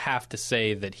 I would have to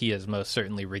say that he has most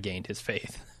certainly regained his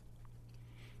faith.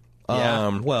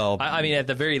 Well, I mean, at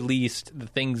the very least, the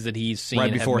things that he's seen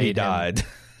right before he died.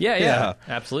 Yeah,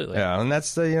 absolutely. Yeah, and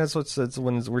that's it's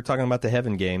when we're talking about the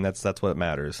heaven game. That's what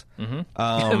matters.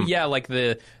 Mm-hmm. Yeah, like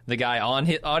the guy on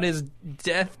his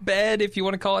deathbed, if you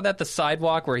want to call it that, the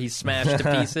sidewalk where he's smashed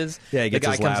to pieces. Yeah, he gets the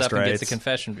guy his comes last up rites. and gets a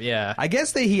confession. Yeah, I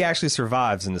guess that he actually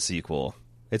survives in the sequel.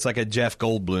 It's like a Jeff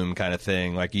Goldblum kind of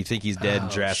thing. Like, you think he's dead in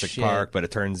Jurassic Park, but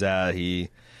it turns out he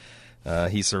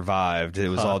survived. It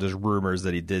was all just rumors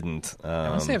that he didn't. I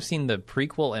want to say I've seen the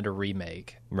prequel and a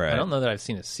remake. Right. I don't know that I've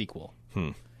seen a sequel.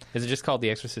 Is it just called The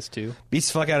Exorcist 2? Beats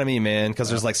the fuck out of me, man, because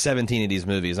there's like 17 of these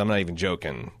movies. I'm not even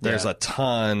joking. There's a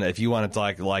ton. If you want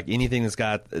to like anything that's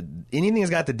got the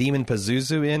demon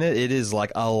Pazuzu in it, it is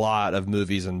like a lot of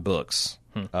movies and books.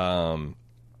 What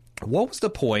was the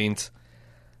point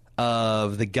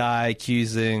of the guy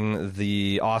accusing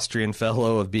the Austrian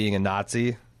fellow of being a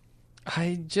Nazi?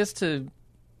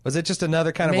 Was it just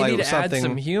another kind of maybe like to something? Add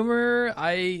some humor.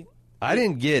 I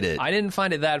didn't get it. I didn't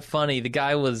find it that funny. The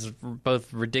guy was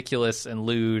both ridiculous and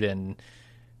lewd, and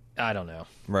I don't know.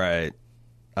 Right.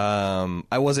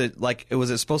 Was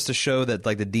it supposed to show that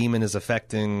like the demon is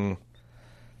affecting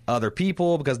other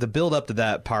people? Because the build up to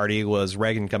that party was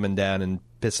Regan coming down and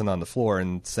pissing on the floor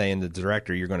and saying to the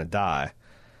director, "You're going to die,"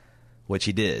 which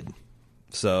he did.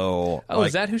 So,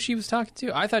 is that who she was talking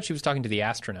to? I thought she was talking to the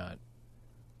astronaut.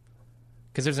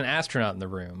 Because there's an astronaut in the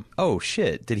room. Oh,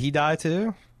 shit. Did he die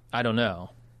too? I don't know.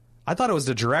 I thought it was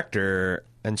the director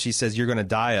and she says, "You're going to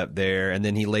die up there," and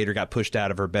then he later got pushed out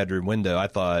of her bedroom window. I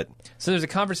thought... So there's a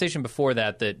conversation before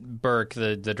that Burke,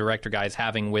 the director guy, is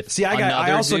having with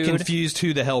I also dude. confused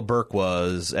who the hell Burke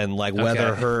was, and like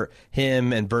whether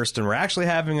him and Burstyn were actually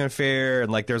having an affair,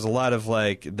 and like there's a lot of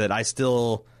like that I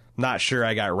still not sure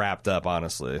I got wrapped up,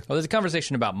 honestly. Well, there's a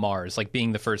conversation about Mars, like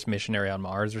being the first missionary on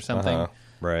Mars or something.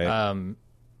 Right.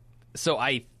 So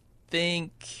I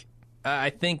think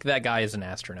that guy is an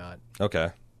astronaut. Okay.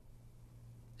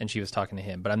 And she was talking to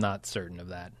him, but I'm not certain of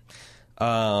that.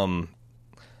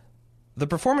 The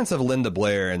performance of Linda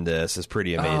Blair in this is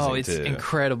pretty amazing, too. Oh, it's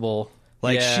incredible.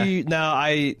 Like,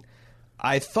 yeah.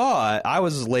 I thought I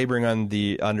was laboring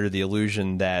under the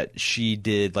illusion that she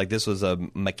did, like, this was a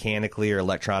mechanically or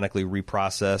electronically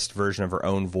reprocessed version of her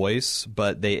own voice,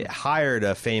 but they hired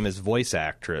a famous voice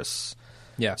actress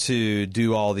to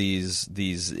do all these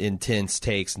intense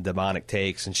takes and demonic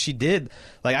takes, and she did,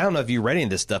 like, I don't know if you read any of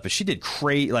this stuff, but she did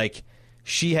like,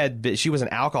 she was an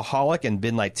alcoholic and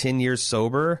been like 10 years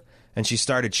sober, and she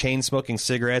started chain smoking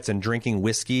cigarettes and drinking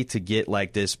whiskey to get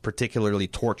like this particularly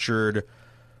tortured,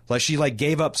 like she like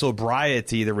gave up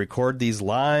sobriety to record these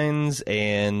lines,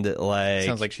 and like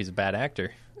sounds like she's a bad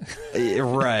actor.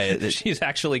 Right. She's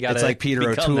actually got. It's like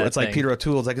Peter O'Toole. It's like Peter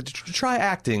O'Toole. It's like, try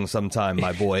acting sometime,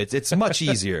 my boy. It's much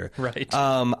easier. Right.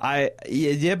 But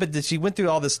she went through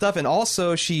all this stuff, and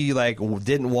also she like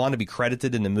didn't want to be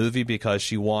credited in the movie because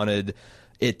she wanted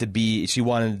it to be. She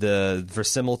wanted the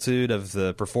verisimilitude of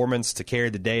the performance to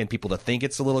carry the day, and people to think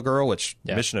it's a little girl, which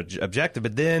mission objective.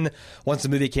 But then once the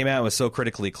movie came out and was so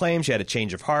critically acclaimed, she had a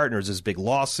change of heart, and there was this big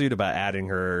lawsuit about adding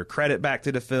her credit back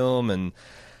to the film, and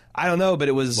I don't know, but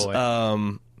it was,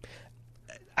 I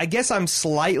guess I'm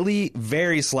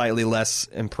very slightly less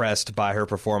impressed by her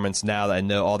performance now that I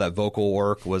know all that vocal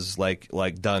work was like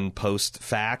done post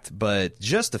fact, but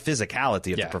just the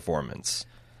physicality of the performance.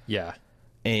 Yeah.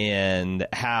 And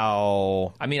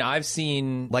how, I mean, I've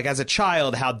seen, like, as a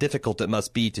child, how difficult it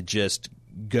must be to just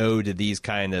go to these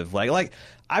kind of like,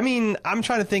 I mean, I'm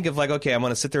trying to think of like, okay, I'm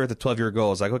going to sit there with a 12-year-old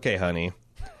girl. It's like, okay, honey.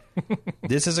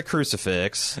 This is a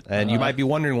crucifix, and you might be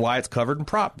wondering why it's covered in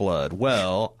prop blood.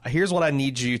 Well, here's what I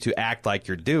need you to act like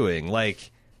you're doing.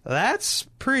 Like, that's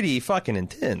pretty fucking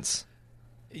intense.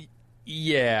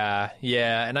 Yeah,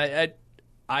 and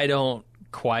I don't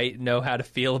quite know how to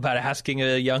feel about asking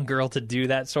a young girl to do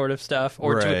that sort of stuff,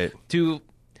 or to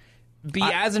be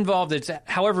as involved as,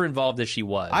 however involved as she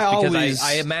was.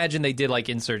 I imagine they did like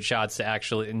insert shots to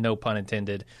actually, no pun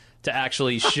intended, to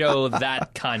actually show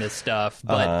that kind of stuff,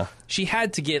 but she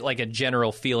had to get like a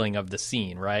general feeling of the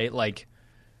scene, right? Like,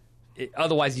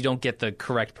 otherwise you don't get the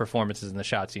correct performances in the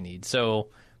shots you need. So,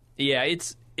 yeah,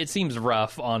 it seems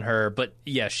rough on her, but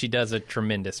yes, she does a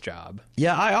tremendous job.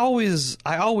 Yeah, I always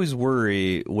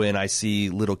worry when I see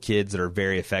little kids that are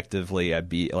very effectively at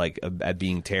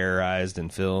being terrorized in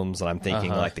films, and I'm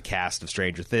thinking like the cast of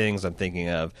Stranger Things. I'm thinking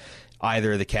of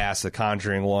either the cast of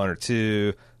Conjuring 1 or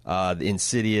 2. The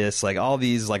Insidious, like all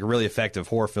these like really effective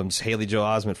horror films, Haley Joel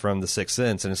Osment from The Sixth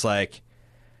Sense, and it's like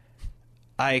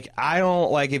I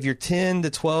don't like, if you're 10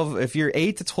 to 12, if you're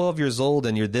 8 to 12 years old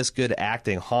and you're this good at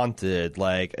acting Haunted,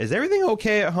 like, is everything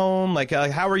okay at home? Like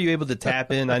how are you able to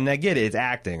tap in? And I get it, it's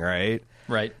acting, right?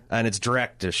 Right. And it's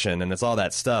direction and it's all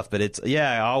that stuff, but it's,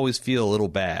 I always feel a little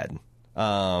bad.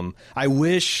 I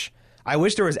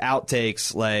wish there was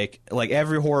outtakes, like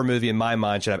every horror movie in my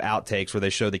mind should have outtakes where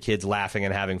they show the kids laughing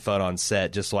and having fun on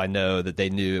set, just so I know that they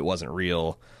knew it wasn't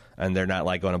real and they're not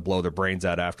like going to blow their brains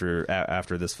out after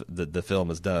the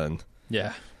film is done.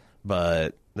 Yeah,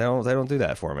 but they don't do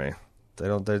that for me. They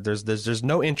don't. There's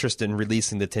no interest in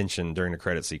releasing the tension during the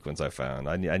credit sequence. I found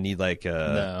I need like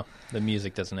no, the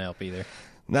music doesn't help either.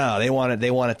 No, they want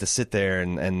it to sit there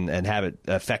and have it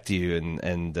affect you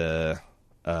and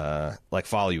like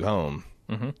follow you home.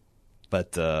 Mm-hmm.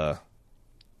 But the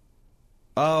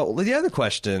other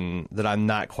question that I'm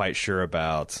not quite sure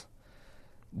about,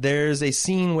 there's a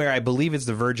scene where I believe it's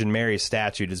the Virgin Mary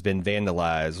statue has been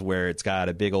vandalized, where it's got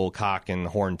a big old cock and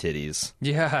horn titties.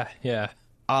 Yeah.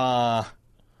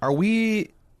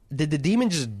 Did the demon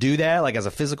just do that, like as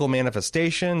a physical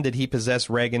manifestation? Did he possess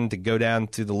Regan to go down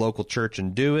to the local church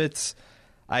and do it?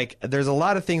 Like, there's a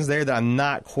lot of things there that I'm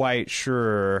not quite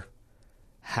sure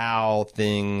how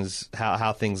things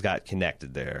got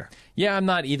connected there. Yeah, I'm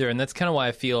not either, and that's kind of why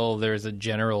I feel there's a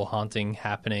general haunting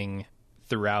happening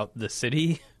throughout the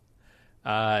city,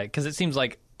 because it seems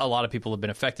like a lot of people have been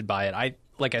affected by it.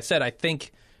 Like I said, I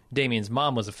think Damien's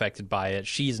mom was affected by it.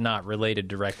 She's not related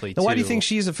directly to... Why do you think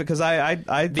she's... Because I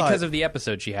thought... Because of the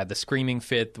episode she had, the screaming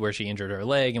fit where she injured her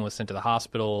leg and was sent to the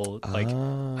hospital. Like,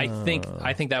 I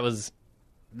think that was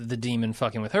the demon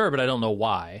fucking with her, but I don't know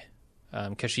why.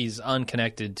 because she's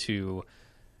unconnected to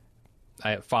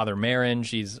Father Marin.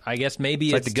 She's, I guess,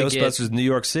 maybe it's like the Ghostbusters New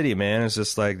York City, man. It's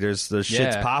just like there's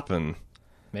shit's popping.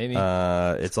 Maybe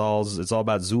it's all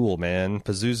about Zool, man.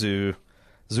 Pazuzu.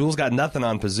 Zool's got nothing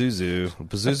on Pazuzu.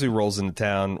 Pazuzu rolls into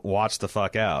town. Watch the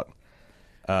fuck out.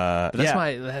 But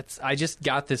that's I just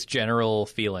got this general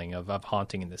feeling of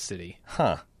haunting in the city.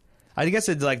 Huh. I guess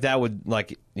it's like that would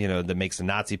that makes the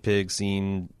Nazi pig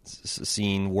scene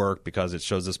work because it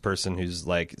shows this person who's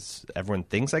like everyone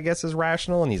thinks I guess is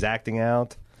rational and he's acting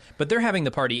out. But they're having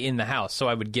the party in the house, so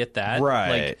I would get that. Right.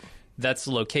 Like, that's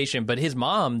the location. But his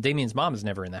mom, Damien's mom, is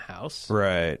never in the house.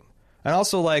 Right. And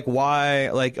also, like, why,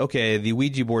 like, okay, the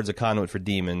Ouija board's a conduit for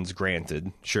demons,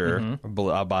 granted. Sure.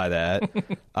 I'll buy that.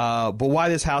 But why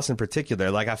this house in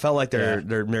particular? Like, I felt like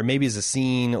there maybe is a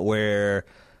scene where,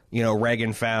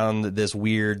 Reagan found this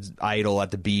weird idol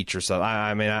at the beach or something.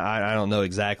 I mean, I don't know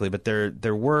exactly, but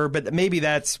there were, but maybe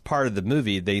that's part of the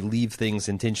movie. They leave things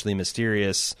intentionally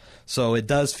mysterious, so it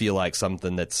does feel like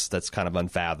something that's kind of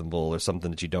unfathomable or something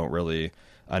that you don't really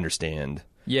understand.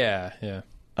 Yeah, yeah.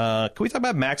 Can we talk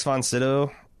about Max von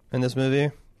Sydow in this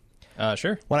movie?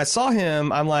 Sure. When I saw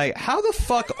him, I'm like, how the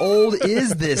fuck old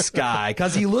is this guy?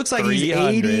 Because he looks like he's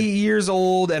 80 years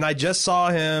old, and I just saw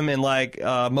him in,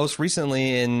 most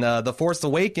recently in The Force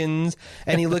Awakens,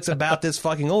 and he looks about this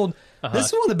fucking old. This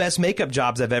is one of the best makeup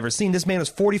jobs I've ever seen. This man is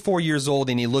 44 years old,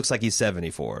 and he looks like he's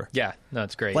 74. Yeah, no,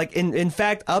 it's great. Like, in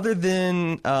fact, other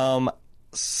than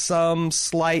some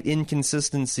slight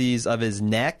inconsistencies of his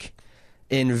neck,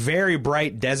 in very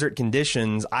bright desert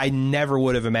conditions, I never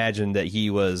would have imagined that he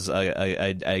was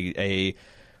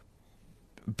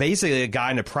basically a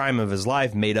guy in the prime of his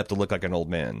life made up to look like an old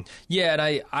man. Yeah,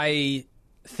 and I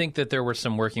think that there were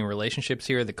some working relationships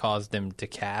here that caused them to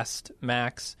cast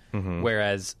Max,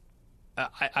 whereas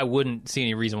I wouldn't see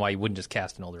any reason why you wouldn't just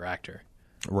cast an older actor.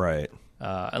 Right.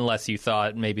 Unless you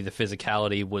thought maybe the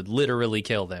physicality would literally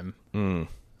kill them.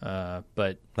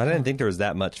 But I didn't think there was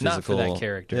that much physical. Not for that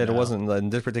character. Yeah, there wasn't in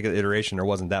this particular iteration. There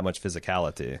wasn't that much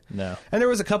physicality. No, and there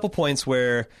was a couple points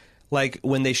where, like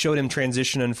when they showed him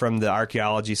transitioning from the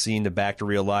archaeology scene to back to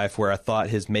real life, where I thought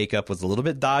his makeup was a little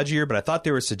bit dodgier, but I thought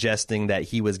they were suggesting that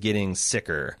he was getting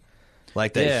sicker,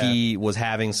 like that he was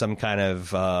having some kind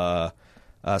of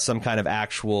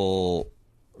actual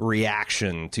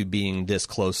reaction to being this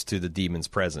close to the demon's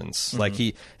presence. Like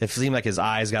it seemed like his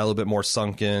eyes got a little bit more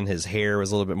sunken, his hair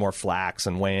was a little bit more flax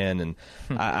and wan, and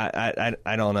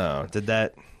I don't know. Did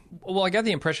that? Well, I got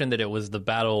the impression that it was the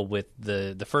battle with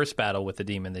the first battle with the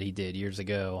demon that he did years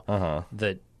ago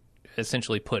that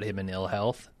essentially put him in ill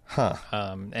health.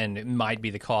 And it might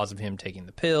be the cause of him taking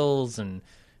the pills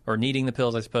or needing the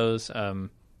pills, I suppose.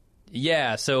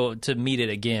 Yeah, so to meet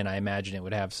it again, I imagine it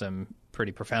would have some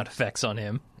pretty profound effects on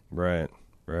him. Right.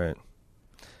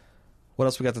 What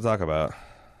else we got to talk about?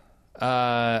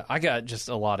 I got just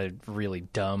a lot of really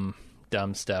dumb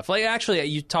stuff. Like, actually,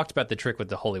 you talked about the trick with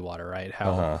the holy water, right?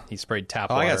 How he sprayed tap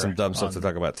water. I got some dumb stuff to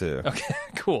talk about, too. Okay,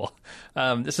 cool.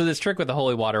 So this trick with the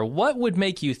holy water, what would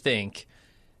make you think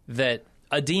that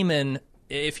a demon,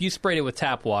 if you sprayed it with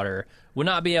tap water, would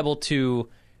not be able to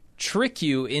trick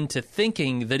you into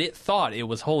thinking that it thought it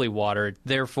was holy water,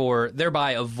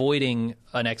 thereby avoiding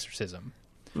an exorcism?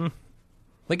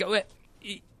 Like,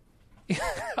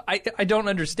 I don't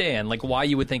understand, like, why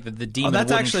you would think that the demon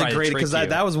that's wouldn't actually try great, to trick because you.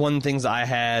 that was one of the things I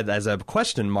had as a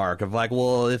question mark of like,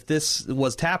 well, if this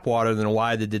was tap water, then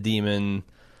why did the demon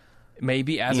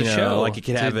maybe as a show, like it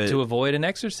could have it to avoid an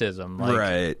exorcism,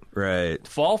 like, right,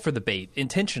 fall for the bait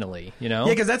intentionally, Yeah,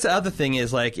 because that's the other thing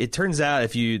is, like, it turns out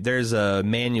there's a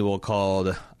manual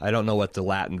called, I don't know what the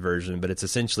Latin version, but it's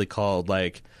essentially called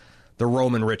like the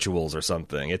Roman rituals or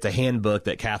something. It's a handbook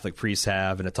that Catholic priests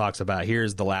have, and it talks about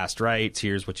here's the last rites,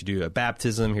 here's what you do at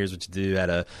baptism, here's what you do at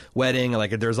a wedding.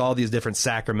 Like, there's all these different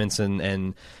sacraments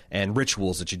and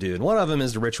rituals that you do, and one of them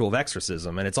is the ritual of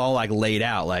exorcism, and it's all like laid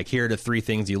out. Like, here are the 3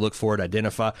 things you look for to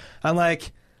identify. I'm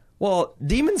like, well,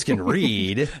 demons can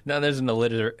read. Now there's an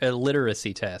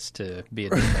illiteracy test to be a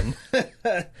demon.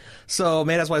 So,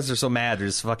 man, that's why they're so mad. They're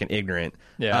just fucking ignorant.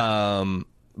 Yeah.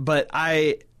 But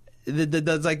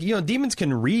like, demons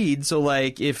can read. So,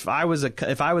 like, if I was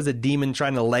a demon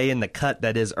trying to lay in the cut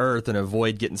that is Earth and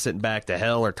avoid getting sent back to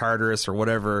hell or Tartarus or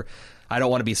whatever I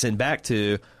don't want to be sent back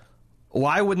to,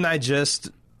 why wouldn't I just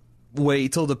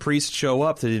wait till the priests show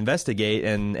up to investigate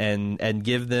and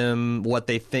give them what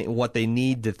they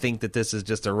need to think that this is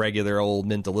just a regular old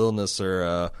mental illness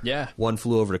or one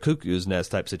flew over the cuckoo's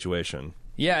nest type situation?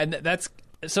 Yeah, and that's.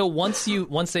 So once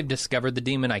they've discovered the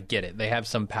demon, I get it. They have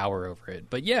some power over it.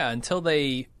 But yeah, until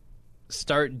they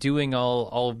start doing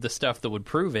all of the stuff that would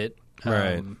prove it,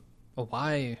 right?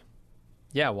 Why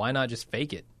Yeah, why not just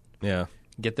fake it? Yeah.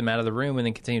 Get them out of the room and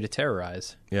then continue to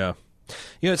terrorize. Yeah.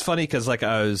 You know, it's funny because, like,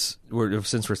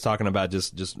 since we're talking about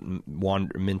just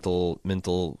mental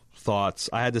thoughts,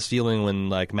 I had this feeling when,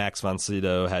 like, Max von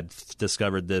Sydow had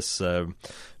discovered this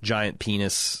giant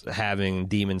penis having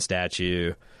demon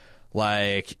statue.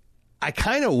 Like, I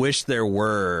kind of wish there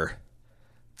were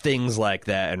things like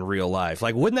that in real life.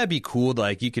 Like, wouldn't that be cool?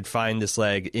 Like, you could find this,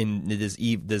 like, in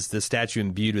this statue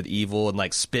imbued with evil and,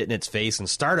 like, spit in its face and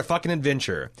start a fucking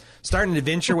adventure. Start an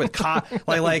adventure with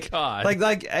like you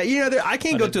know, I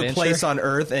can't go to a place on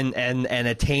Earth and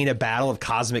attain a battle of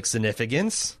cosmic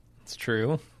significance. It's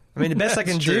true. I mean, the best I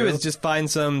can do is just find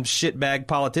some shitbag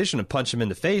politician and punch him in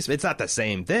the face. It's not the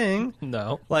same thing.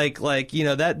 No. Like you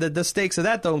know, that the stakes of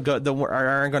that aren't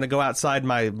going to go outside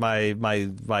my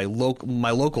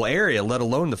local area, let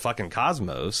alone the fucking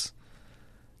cosmos.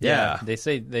 Yeah. They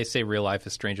say real life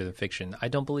is stranger than fiction. I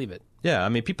don't believe it. Yeah, I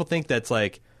mean, people think that's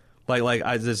like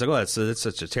that's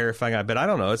such a terrifying guy, but I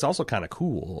don't know. It's also kind of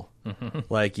cool.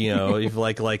 Like, you know, if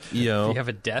like you know, if you have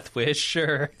a death wish,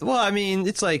 sure. Well, I mean,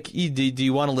 it's like, do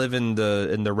you want to live in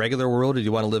the regular world, or do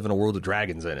you want to live in a world with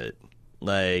dragons in it?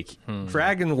 Like,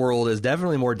 Dragon World is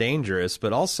definitely more dangerous,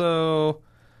 but also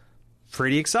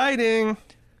pretty exciting.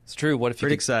 It's true. What if you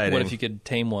could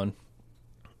tame one?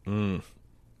 I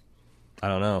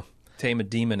don't know. Tame a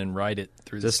demon and ride it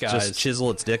through the skies. Just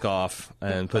chisel its dick off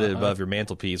and put it above your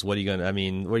mantelpiece. What are you going to, I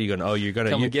mean, what are you going to, oh, you're going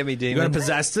to, come and get me, demon. You're going to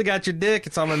possess, still got your dick,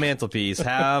 it's on my mantelpiece.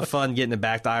 Have fun getting it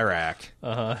back to Iraq.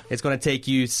 It's going to take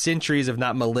you centuries, if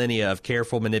not millennia, of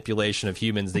careful manipulation of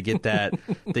humans to get that,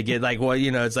 to get like, well, you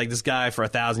know, it's like this guy for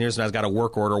 1,000 years now has got a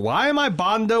work order. Why am I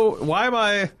epoxying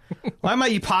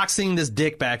this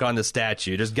dick back on the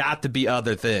statue? There's got to be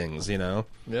other things, you know?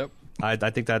 Yep. I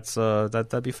think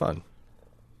that'd be fun.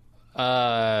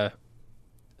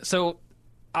 So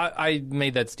I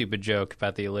made that stupid joke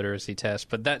about the illiteracy test,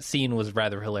 but that scene was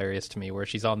rather hilarious to me, where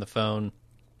she's on the phone,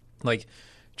 like,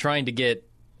 trying to get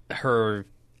her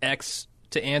ex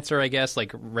to answer, I guess,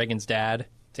 like Reagan's dad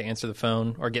to answer the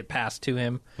phone or get passed to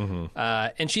him.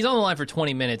 And she's on the line for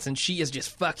 20 minutes, and she is just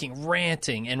fucking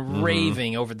ranting and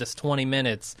raving over this 20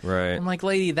 minutes. Right. I'm like,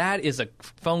 lady, that is a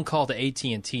phone call to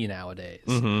AT&T nowadays.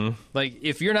 Like,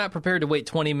 if you're not prepared to wait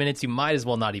 20 minutes, you might as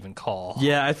well not even call.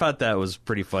 Yeah, I thought that was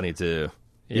pretty funny, too.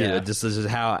 Yeah. You know, just this is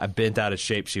how bent out of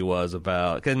shape she was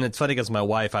about. And it's funny because my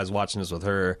wife, I was watching this with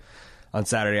her on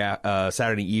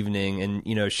Saturday evening, and,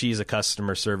 you know, she's a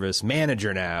customer service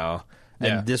manager now.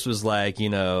 And this was like,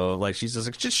 you know, like she's just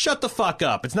like, just shut the fuck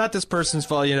up. It's not this person's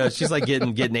fault. You know, she's like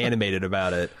getting animated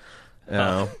about it. You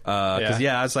know, because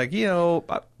I was like, you know,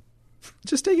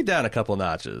 just take it down a couple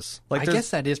notches. Like, I guess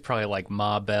that is probably like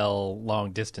Ma Bell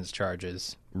long distance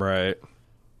charges, right?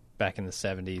 Back in the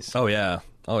 70s. Oh yeah.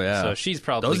 So she's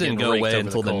probably those didn't go away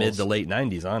until the mid to late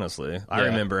late 90s. Honestly, I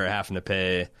remember having to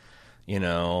pay, you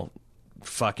know,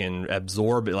 fucking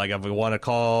absorb it. Like, if we want to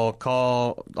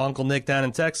call Uncle Nick down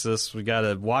in Texas, we got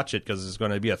to watch it because it's going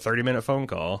to be a 30-minute phone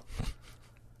call.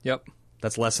 Yep.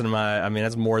 That's less than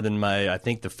that's more than I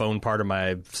think the phone part of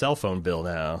my cell phone bill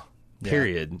now,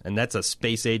 period. And that's a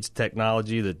space age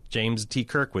technology that James T.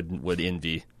 Kirk would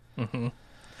envy.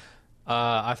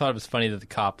 I thought it was funny that the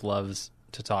cop loves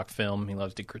to talk film. He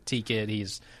loves to critique it.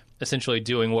 He's essentially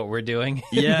doing what we're doing.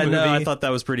 Yeah, no, I thought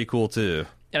that was pretty cool too.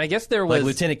 And I guess there was... Like,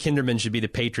 Lieutenant Kinderman should be the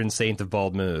patron saint of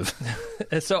Bald Move.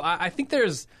 So I think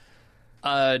there's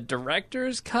a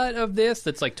director's cut of this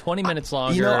that's like 20 minutes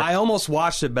longer. You know, I almost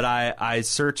watched it, but I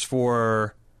searched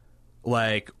for,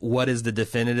 like, what is the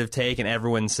definitive take, and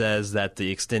everyone says that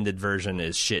the extended version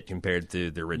is shit compared to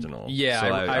the original. Yeah, so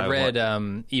I read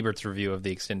Ebert's review of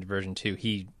the extended version, too.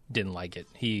 He didn't like it.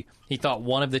 He thought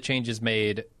one of the changes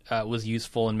made was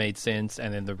useful and made sense,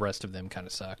 and then the rest of them kind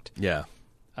of sucked. Yeah.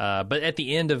 But at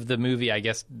the end of the movie, I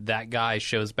guess that guy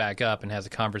shows back up and has a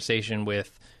conversation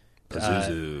with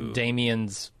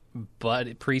Damien's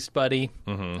priest buddy.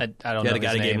 I don't know the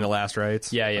guy his that gave name. him the last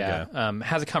rites. Yeah. Okay.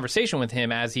 Has a conversation with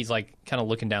him as he's like kind of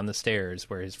looking down the stairs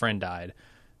where his friend died.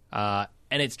 And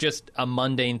it's just a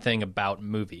mundane thing about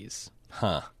movies.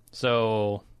 Huh.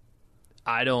 So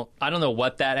I don't know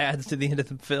what that adds to the end of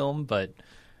the film, but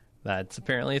that's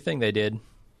apparently a thing they did.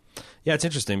 Yeah, it's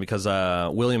interesting because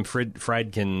William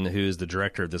Friedkin, who's the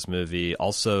director of this movie,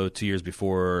 also 2 years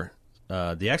before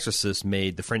The Exorcist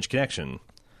made The French Connection,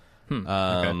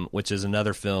 which is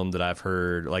another film that I've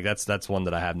heard. Like, that's one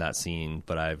that I have not seen,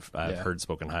 but I've heard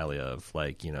spoken highly of.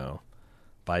 Like, you know,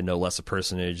 by no less a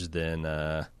personage than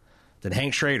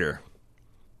Hank Schrader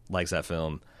likes that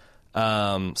film.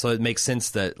 So it makes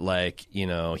sense that, like, you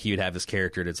know, he would have this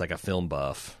character that's like a film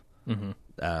buff.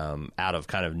 out of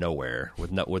kind of nowhere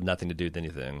with nothing to do with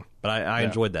anything. But I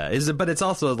enjoyed that. But it's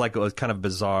also like a kind of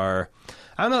bizarre.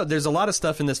 I don't know. There's a lot of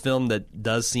stuff in this film that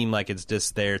does seem like it's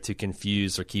just there to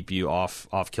confuse or keep you off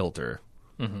kilter.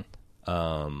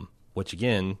 Mm-hmm. Which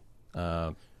again,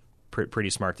 pretty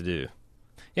smart to do.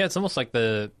 Yeah, it's almost like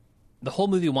the whole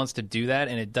movie wants to do that,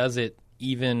 and it does it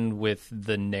even with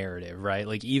the narrative, right?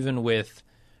 Like even with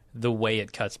the way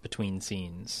it cuts between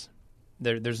scenes.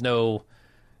 There's no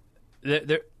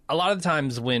a lot of the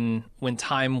times when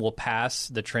time will pass,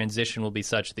 the transition will be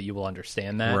such that you will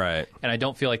understand that. Right. And I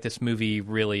don't feel like this movie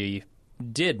really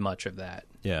did much of that.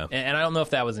 Yeah. And I don't know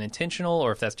if that was intentional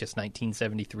or if that's just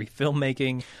 1973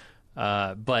 filmmaking,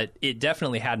 but it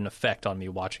definitely had an effect on me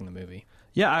watching the movie.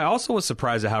 Yeah, I also was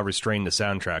surprised at how restrained the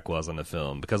soundtrack was on the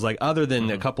film because, like, other than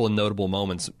a couple of notable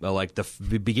moments, like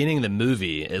the beginning of the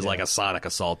movie is like a sonic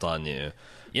assault on you.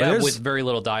 Yeah, with very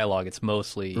little dialogue, it's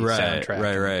mostly soundtrack.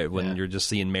 Right. When you're just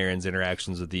seeing Marin's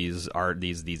interactions with these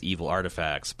evil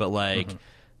artifacts, but like,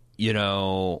 you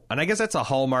know, and I guess that's a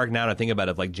hallmark now to think about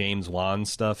it, like James Wan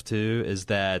stuff too, is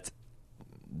that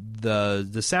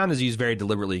the sound is used very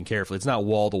deliberately and carefully. It's not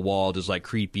wall to wall, just like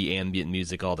creepy ambient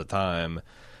music all the time.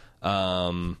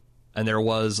 And there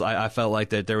was, I felt like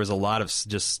that there was a lot of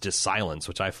just silence,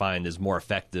 which I find is more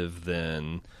effective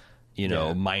than, you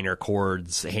know, minor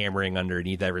chords hammering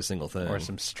underneath every single thing. Or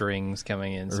some strings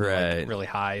coming in, some right. like really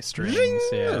high strings.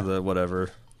 Whatever.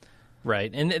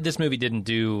 Right. And this movie didn't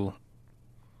do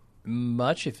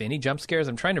much, if any, jump scares.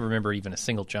 I'm trying to remember even a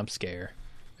single jump scare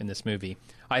in this movie.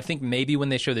 I think maybe when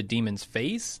they show the demon's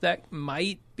face, that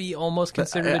might be almost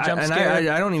considered a jump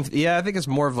scare. I don't even. Yeah, I think it's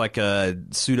more of like a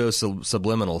pseudo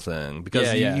subliminal thing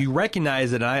because you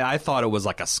recognize it. And I thought it was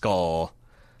like a skull,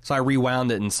 so I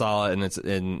rewound it and saw it, and it's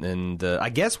and I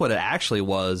guess what it actually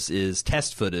was is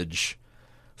test footage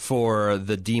for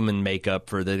the demon makeup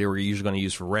that they were usually going to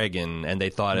use for Reagan, and they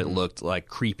thought it looked like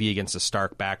creepy against a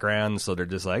stark background, so they're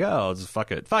just like, oh, just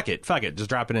fuck it, just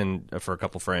drop it in for a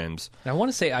couple frames. I want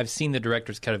to say I've seen the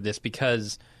director's cut of this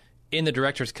because in the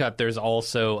director's cut, there's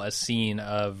also a scene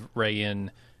of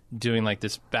Reagan doing like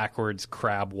this backwards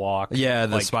crab walk, the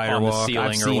like spider on walk, the ceiling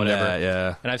I've seen or whatever. That,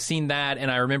 yeah, and I've seen that,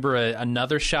 and I remember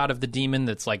another shot of the demon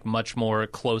that's like much more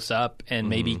close up and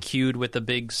maybe cued with a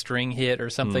big string hit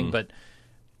or something, but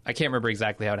I can't remember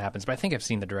exactly how it happens, but I think I've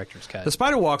seen the director's cut. The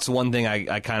spider walk's one thing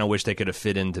I kind of wish they could have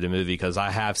fit into the movie because I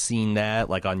have seen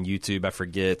that like on YouTube. I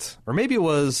forget, or maybe it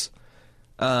was,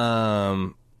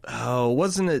 wasn't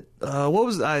it? What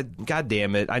was I? God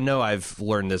damn it! I know I've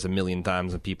learned this a million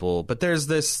times with people, but there's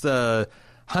this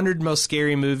 100 Most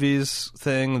Scary Movies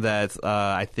thing that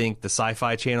I think the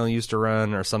Sci-Fi Channel used to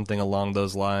run or something along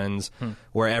those lines,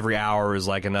 where every hour is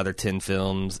like another 10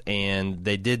 films, and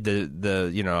they did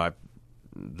The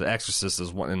Exorcist is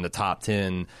one in the top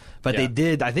 10, but they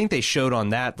did. I think they showed on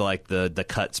that like the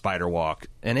cut spider walk,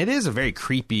 and it is a very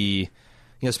creepy, you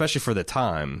know, especially for the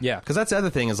time. Yeah, because that's the other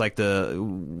thing is like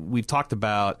we've talked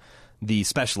about the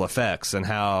special effects and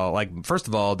how like first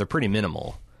of all they're pretty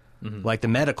minimal. Like the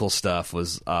medical stuff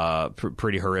was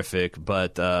pretty horrific,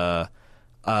 but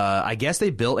I guess they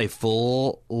built a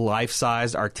full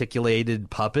life-sized articulated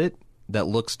puppet that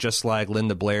looks just like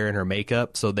Linda Blair in her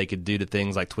makeup, so they could do the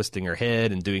things like twisting her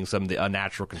head and doing some of the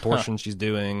unnatural contortions she's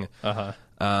doing.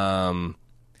 And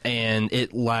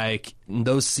it like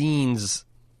those scenes,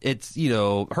 it's, you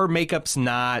know, her makeup's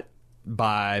not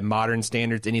by modern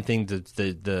standards anything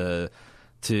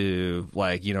to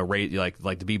like, you know, rate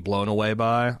like to be blown away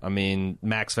by. I mean,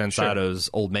 Max von Sydow's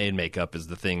Old Maid makeup is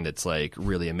the thing that's like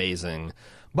really amazing.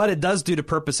 But it does do the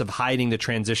purpose of hiding the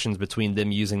transitions between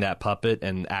them using that puppet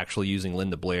and actually using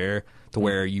Linda Blair to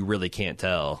where you really can't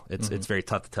tell. It's very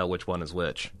tough to tell which one is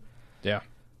which. Yeah.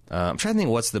 I'm trying to think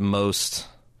what's the most...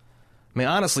 I mean,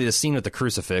 honestly, the scene with the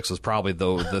crucifix was probably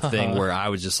the thing where I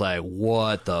was just like,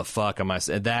 what the fuck am I...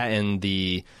 That and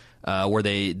the... where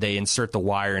they insert the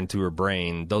wire into her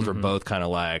brain. Those are both kind of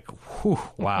like, whew,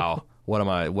 wow, what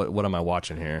am I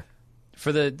watching here?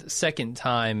 For the second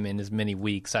time in as many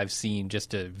weeks, I've seen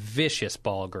just a vicious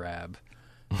ball grab.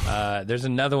 There's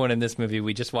another one in this movie.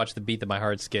 We just watched The Beat That My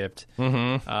Heart Skipped,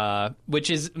 which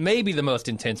is maybe the most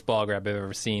intense ball grab I've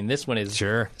ever seen. This one is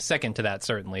second to that,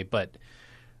 certainly. But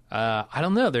I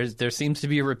don't know. There seems to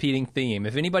be a repeating theme.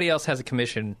 If anybody else has a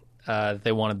commission that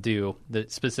they want to do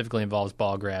that specifically involves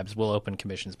ball grabs, we'll open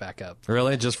commissions back up.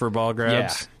 Really? Just for ball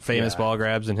grabs? Yeah. Famous ball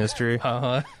grabs in history?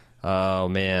 Uh-huh. Oh,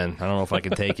 man. I don't know if I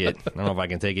can take it.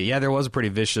 Yeah, there was a pretty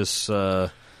vicious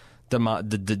the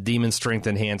demon strength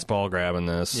enhanced ball grab in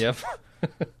this. Yep.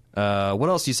 What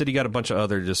else? You said you got a bunch of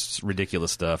other just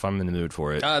ridiculous stuff. I'm in the mood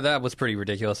for it. That was pretty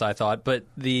ridiculous, I thought. But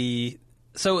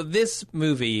so this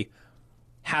movie,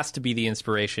 has to be the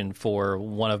inspiration for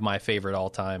one of my favorite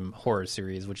all-time horror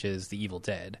series, which is The Evil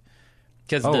Dead.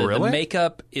 Because the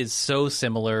makeup is so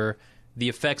similar. The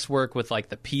effects work with like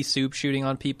the pea soup shooting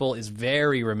on people is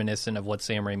very reminiscent of what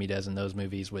Sam Raimi does in those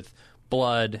movies with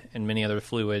blood and many other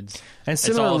fluids. And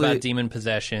it's all about demon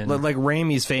possession. Like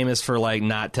Raimi's famous for like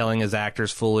not telling his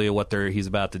actors fully what he's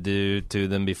about to do to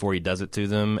them before he does it to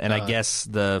them. And I guess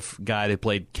the guy that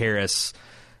played Karras,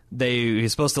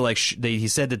 he's supposed to like he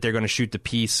said that they're going to shoot the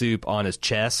pea soup on his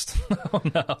chest. Oh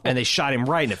no! And they shot him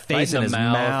right in the face, in his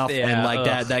mouth, yeah, and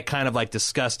like that kind of like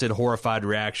disgusted, horrified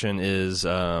reaction is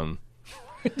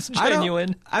it's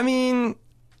genuine. I mean,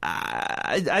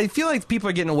 I feel like people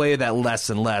are getting away with that less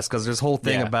and less because there's whole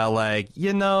thing about like,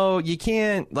 you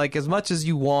can't, like, as much as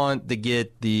you want to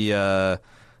get the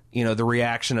the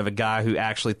reaction of a guy who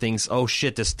actually thinks, oh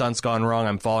shit, this stunt's gone wrong,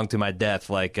 I'm falling to my death,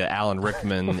 like Alan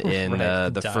Rickman in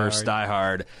the first Die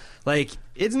Hard. Like,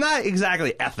 it's not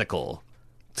exactly ethical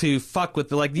to fuck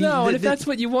with and if that's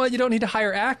what you want, you don't need to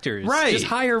hire actors. Right. Just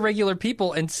hire regular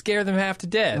people and scare them half to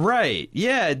death. Right.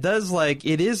 Yeah, it does. Like,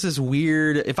 it is this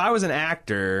weird. If I was an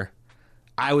actor,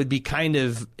 I would be kind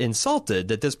of insulted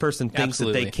that this person thinks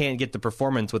that they can't get the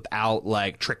performance without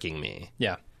like tricking me.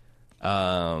 Yeah.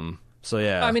 So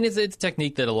yeah. I mean, it's a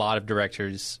technique that a lot of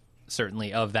directors,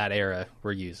 certainly of that era,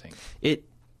 were using.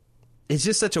 It's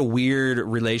just such a weird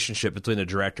relationship between a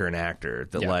director and actor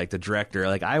that like the director,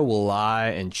 like, I will lie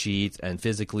and cheat and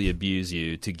physically abuse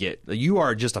you to get, you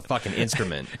are just a fucking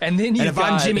instrument. And if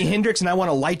I'm Jimi Hendrix and I want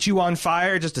to light you on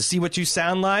fire just to see what you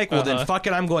sound like, well then fuck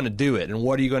it, I'm going to do it. And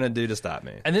what are you going to do to stop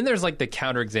me? And then there's like the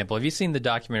counterexample. Have you seen the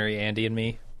documentary Andy and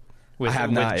Me? I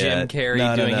have not with Jim yet.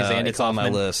 Carrey doing his Andy It's Kaufman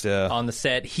on my list, yeah. on the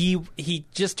set. He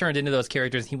just turned into those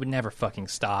characters. He would never fucking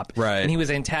stop. Right. And he was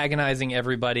antagonizing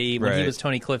everybody. When he was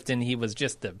Tony Clifton, he was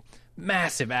just a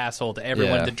massive asshole to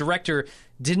everyone. Yeah. The director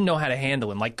didn't know how to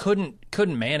handle him, like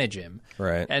couldn't manage him.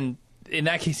 Right. And in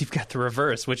that case, you've got the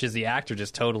reverse, which is the actor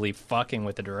just totally fucking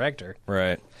with the director.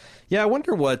 Right. Yeah, I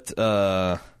wonder what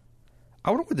the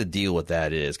deal with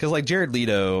that is, because like Jared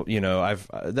Leto, I've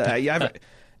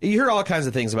you hear all kinds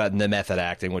of things about the method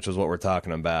acting, which was what we're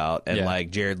talking about, and like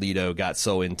Jared Leto got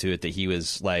so into it that he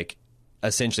was like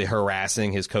essentially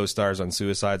harassing his co-stars on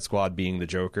Suicide Squad being the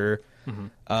Joker.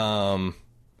 Mm-hmm.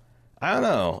 I don't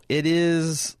know. It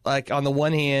is like, on the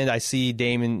one hand, I see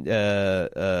Daniel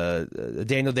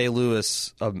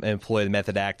Day-Lewis employ the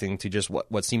method acting to just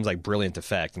what seems like brilliant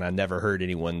effect, and I never heard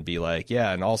anyone be like,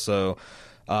 yeah, and also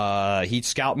he'd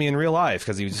scout me in real life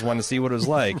because he just wanted to see what it was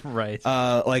like. Right.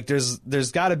 Like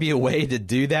there's got to be a way to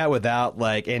do that without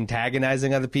like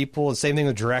antagonizing other people. The same thing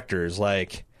with directors.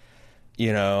 Like, you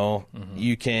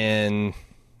can,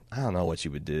 I don't know what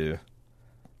you would do.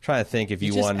 Trying to think if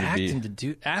you wanted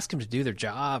to ask them to do their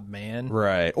job, man.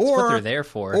 Right. That's what they're there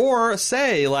for. Or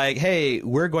say like, hey,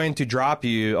 we're going to drop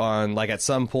you on like at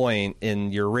some point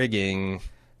in your rigging,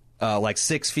 like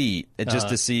 6 feet, just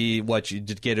to see what you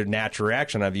to get a natural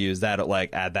reaction of you. Is that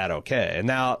like that okay? And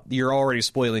now you're already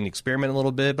spoiling the experiment a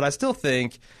little bit, but I still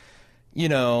think,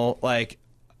 like,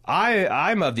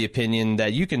 I'm of the opinion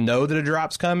that you can know that a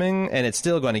drop's coming and it's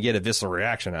still going to get a visceral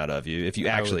reaction out of you if you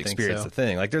actually experience the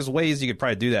thing. Like, there's ways you could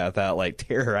probably do that without like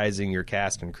terrorizing your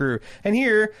cast and crew. And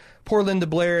here, poor Linda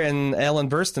Blair and Ellen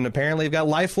Burstyn apparently have got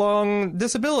lifelong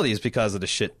disabilities because of the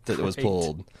shit that was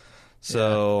pulled.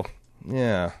 So,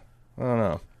 yeah, I don't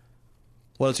know.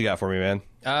 What else you got for me, man?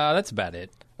 That's about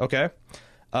it. Okay.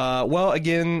 Well,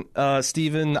 again,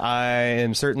 Steven, I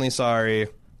am certainly sorry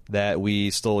that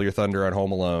we stole your thunder on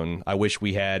Home Alone. I wish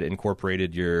we had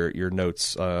incorporated your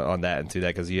notes on that into that,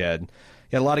 because you had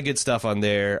a lot of good stuff on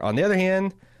there. On the other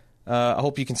hand, I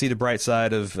hope you can see the bright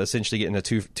side of essentially getting a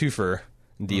twofer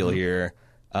deal here.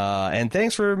 And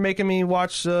thanks for making me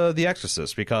watch The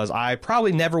Exorcist, because I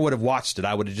probably never would have watched it.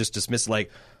 I would have just dismissed it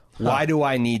like, why do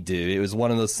I need to? It was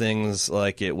one of those things,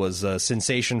 like, it was a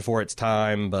sensation for its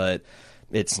time, but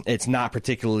it's not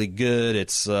particularly good.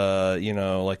 It's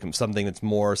like something that's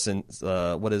more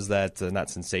what is that? Not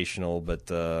sensational, but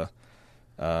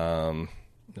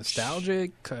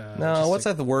nostalgic. No, what's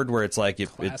that? The word where it's like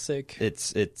classic.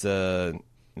 It's maybe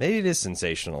it is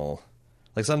sensational,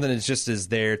 like something that just is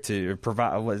there to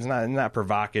provide. It's not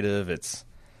provocative. It's,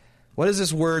 what is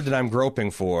this word that I'm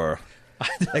groping for?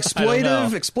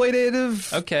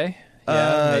 Exploitative. Okay.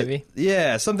 Yeah, maybe.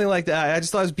 Yeah, something like that. I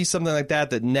just thought it would be something like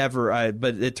that never.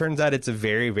 But it turns out it's a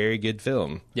very, very good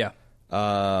film. Yeah.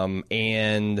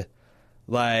 And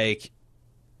like,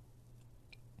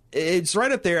 it's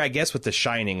right up there, I guess, with The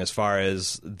Shining as far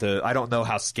as I don't know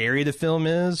how scary the film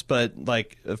is, but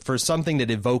like, for something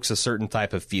that evokes a certain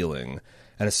type of feeling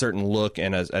and a certain look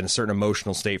and a certain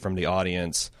emotional state from the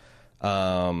audience.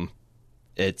 It's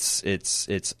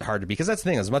hard to, because that's the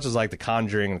thing. As much as like The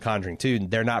Conjuring and Conjuring 2,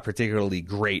 they're not particularly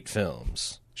great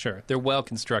films. Sure, they're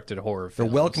well-constructed horror films.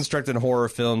 They're well-constructed horror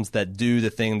films that do the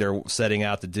thing they're setting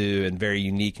out to do in very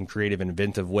unique and creative and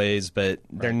inventive ways, but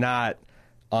they're not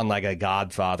on like a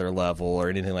Godfather level or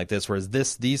anything like this. Whereas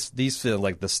these films,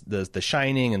 like the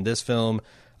Shining and this film,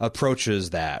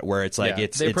 approaches that, where it's like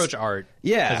they approach art,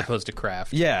 as opposed to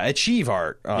craft. Yeah, achieve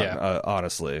art,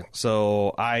 honestly.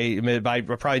 So I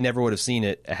probably never would have seen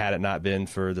it had it not been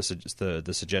for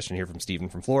the suggestion here from Stephen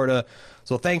from Florida.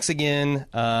 So thanks again,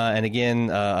 and again,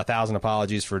 1,000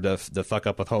 apologies for the fuck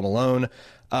up with Home Alone.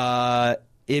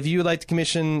 If you would like to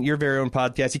commission your very own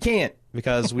podcast, you can't,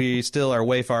 because we still are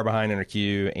way far behind in our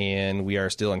queue, and we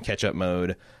are still in catch-up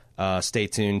mode. Stay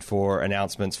tuned for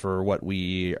announcements for what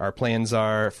our plans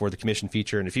are for the commission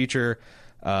feature in the future.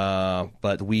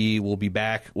 But we will be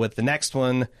back with the next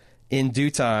one in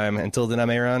due time. Until then, I'm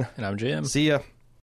Aaron. And I'm Jim. See ya.